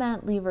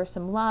comment, leave her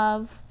some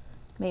love,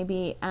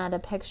 maybe add a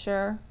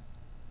picture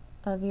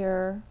of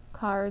your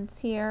cards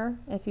here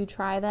if you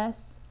try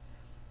this.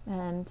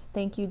 And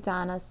thank you,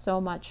 Donna, so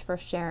much for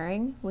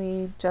sharing.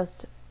 We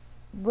just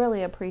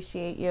really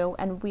appreciate you,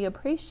 and we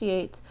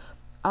appreciate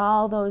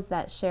all those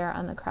that share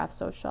on the Craft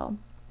Social.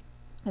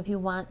 If you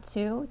want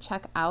to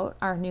check out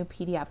our new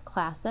PDF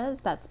classes,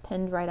 that's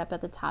pinned right up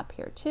at the top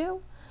here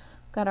too.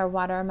 Got our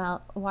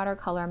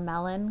watercolor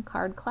melon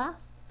card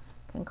class.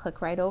 You can click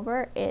right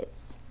over.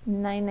 It's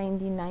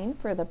 $9.99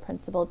 for the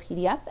printable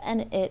PDF,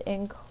 and it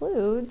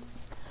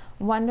includes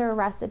Wonder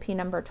Recipe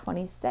number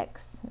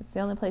 26. It's the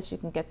only place you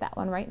can get that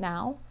one right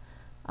now.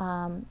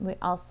 We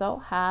also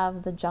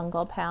have the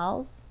Jungle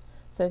Pals.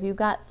 So if you've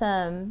got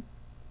some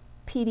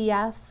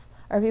PDF,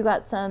 or if you've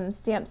got some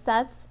stamp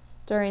sets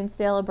during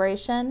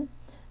celebration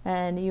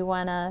and you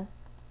want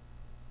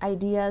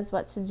ideas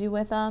what to do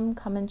with them,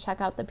 come and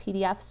check out the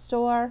PDF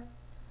store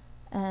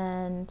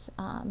and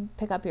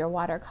pick up your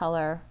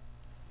watercolor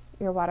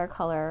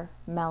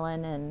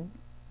melon and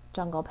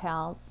Jungle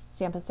Pals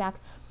Stamp-A-Stack.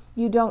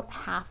 You don't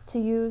have to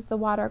use the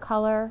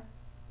watercolor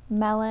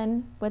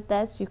melon with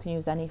this. You can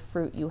use any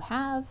fruit you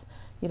have.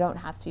 You don't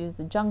have to use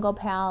the Jungle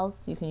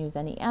Pals. You can use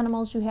any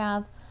animals you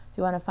have. If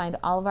you want to find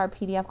all of our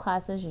PDF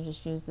classes, you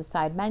just use the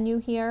side menu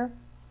here,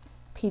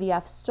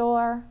 PDF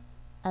store,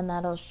 and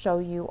that'll show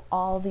you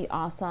all the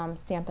awesome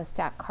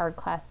Stamp-A-Stack card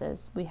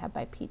classes we have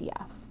by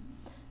PDF.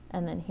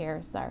 And then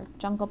here's our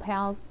Jungle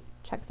Pals.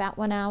 Check that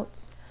one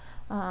out.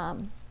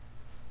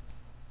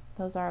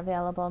 Those are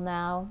available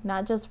now,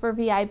 not just for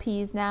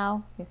VIPs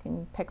now. You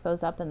can pick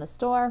those up in the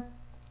store.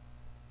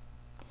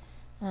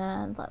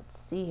 And let's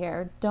see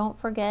here. Don't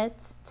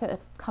forget to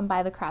come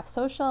by the Craft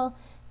Social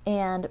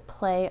and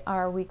play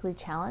our weekly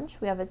challenge.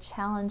 We have a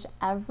challenge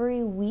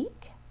every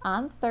week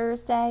on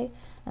Thursday,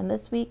 and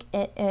this week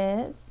it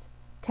is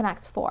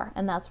Connect 4,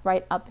 and that's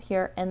right up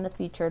here in the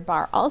featured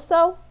bar.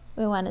 Also,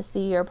 we want to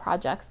see your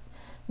projects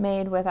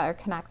made with our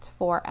Connect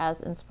 4 as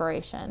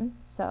inspiration.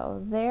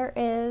 So there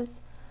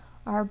is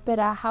our bit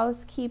of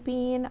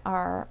housekeeping,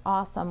 our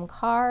awesome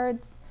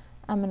cards.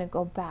 I'm going to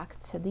go back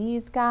to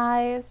these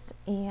guys,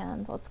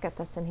 and let's get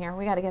this in here.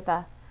 We got to get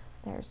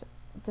there's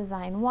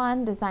design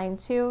 1, design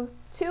 2,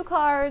 2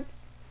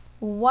 cards,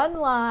 1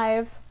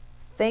 live.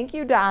 Thank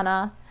you,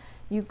 Donna.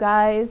 You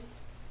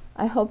guys,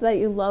 I hope that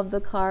you love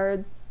the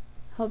cards.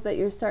 Hope that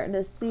you're starting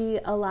to see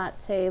a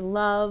Latte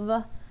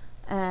Love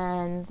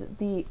and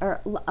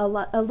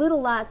a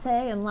little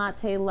latte and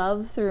Latte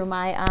Love through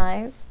my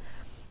eyes.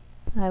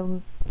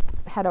 I'm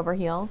head over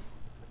heels.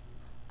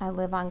 I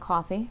live on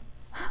coffee.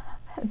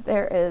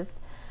 There's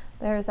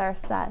our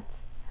set.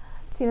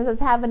 Tina says,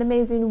 have an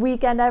amazing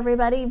weekend,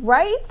 everybody.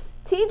 Right?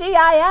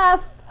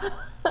 TGIF.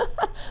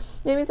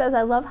 Mimi says,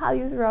 I love how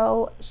you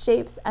throw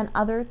shapes and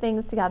other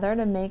things together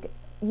to make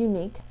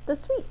unique the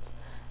sweet.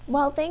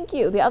 Well, thank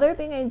you. The other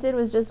thing I did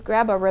was just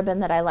grab a ribbon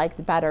that I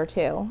liked better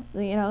too.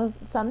 You know,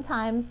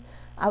 sometimes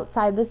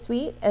outside the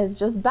sweet is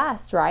just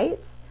best,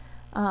 right?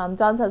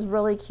 Dawn says,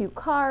 really cute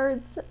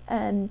cards.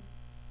 And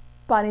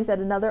Bonnie said,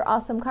 another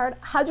awesome card.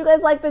 How'd you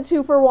guys like the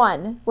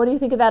 2-for-1? What do you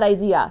think of that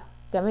idea?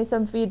 Give me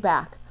some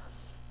feedback.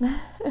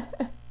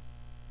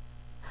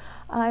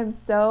 I'm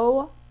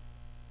so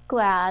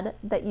glad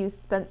that you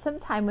spent some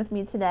time with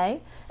me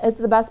today. It's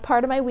the best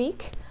part of my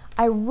week.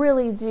 I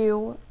really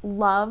do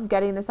love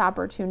getting this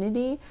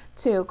opportunity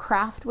to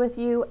craft with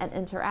you and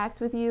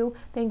interact with you.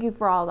 Thank you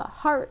for all the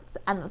hearts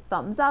and the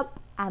thumbs up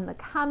and the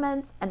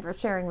comments and for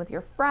sharing with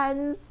your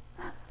friends.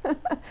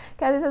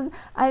 Kathy says,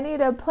 I need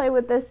to play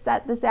with this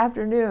set this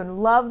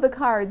afternoon. Love the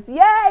cards.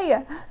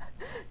 Yay!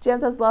 Jan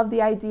says, love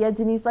the idea.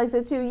 Denise likes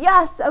it too.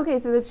 Yes! Okay,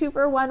 so the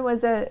 2-for-1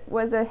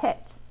 was a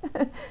hit.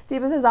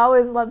 Deepa says,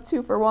 always love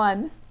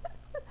 2-for-1.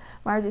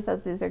 Margie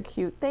says, these are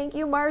cute. Thank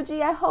you,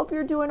 Margie. I hope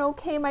you're doing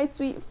okay, my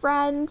sweet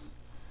friend.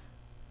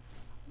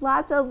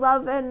 Lots of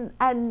love and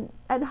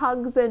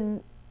hugs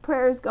and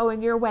prayers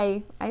going your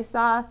way. I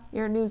saw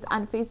your news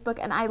on Facebook,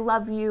 and I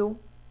love you.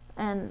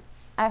 And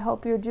I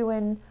hope you're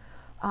doing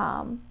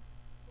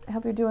I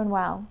hope you're doing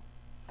well.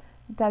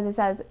 Desi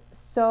says,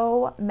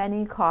 so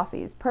many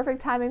coffees.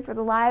 Perfect timing for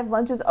the live.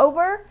 Lunch is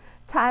over.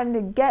 Time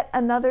to get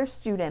another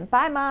student.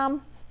 Bye,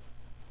 Mom.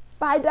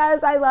 Bye, Des.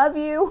 I love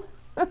you.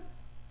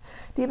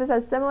 Deepa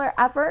says, similar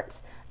effort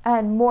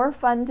and more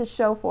fun to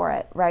show for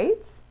it,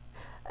 right?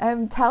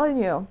 I'm telling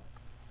you.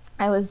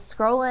 I was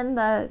scrolling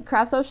the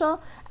craft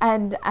social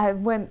and I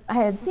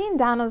had seen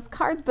Donna's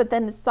cards, but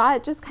then saw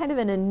it just kind of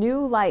in a new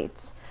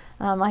light.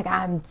 I'm like,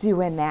 I'm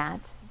doing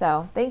that.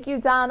 So thank you,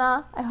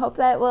 Donna. I hope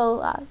that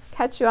will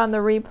catch you on the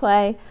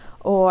replay,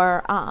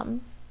 or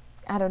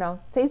I don't know,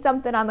 say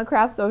something on the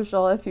craft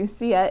social if you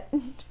see it.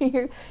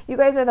 You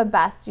guys are the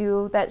best.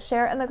 You that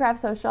share it in the craft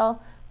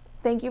social.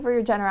 Thank you for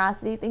your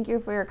generosity. Thank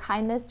you for your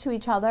kindness to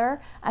each other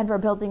and for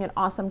building an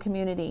awesome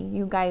community.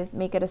 You guys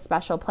make it a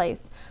special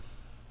place.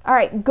 All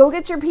right, go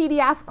get your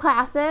PDF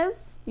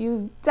classes.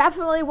 You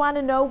definitely want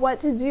to know what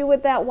to do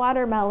with that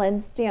watermelon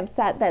stamp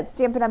set that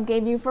Stampin' Up!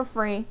 Gave you for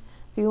free.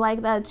 If you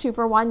like the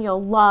 2-for-1,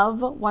 you'll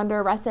love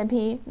Wonder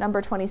Recipe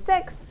number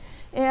 26.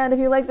 And if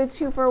you like the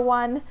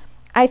 2-for-1,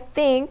 I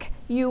think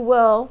you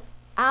will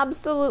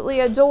absolutely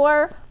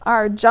adore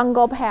our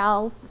Jungle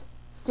Pals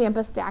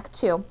Stamp-A-Stack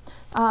too.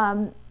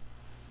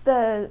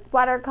 The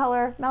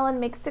watercolor melon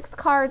makes 6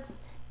 cards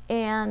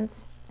and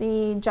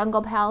the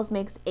Jungle Pals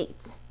makes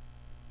 8.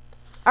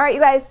 All right,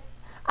 you guys,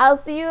 I'll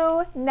see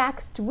you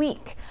next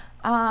week.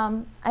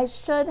 I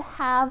should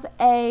have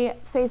a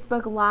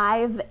Facebook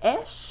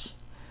Live-ish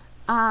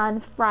on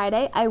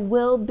Friday. I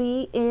will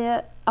be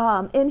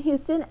in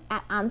Houston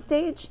at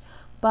Onstage,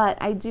 but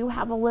I do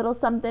have a little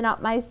something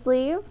up my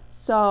sleeve.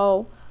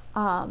 So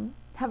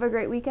have a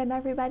great weekend,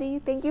 everybody.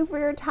 Thank you for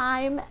your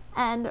time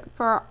and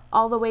for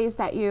all the ways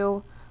that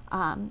you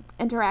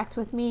interact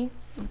with me.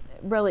 It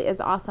really is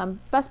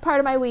awesome. Best part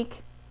of my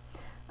week.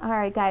 All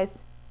right,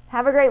 guys.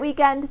 Have a great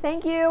weekend.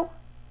 Thank you.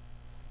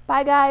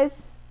 Bye,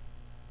 guys.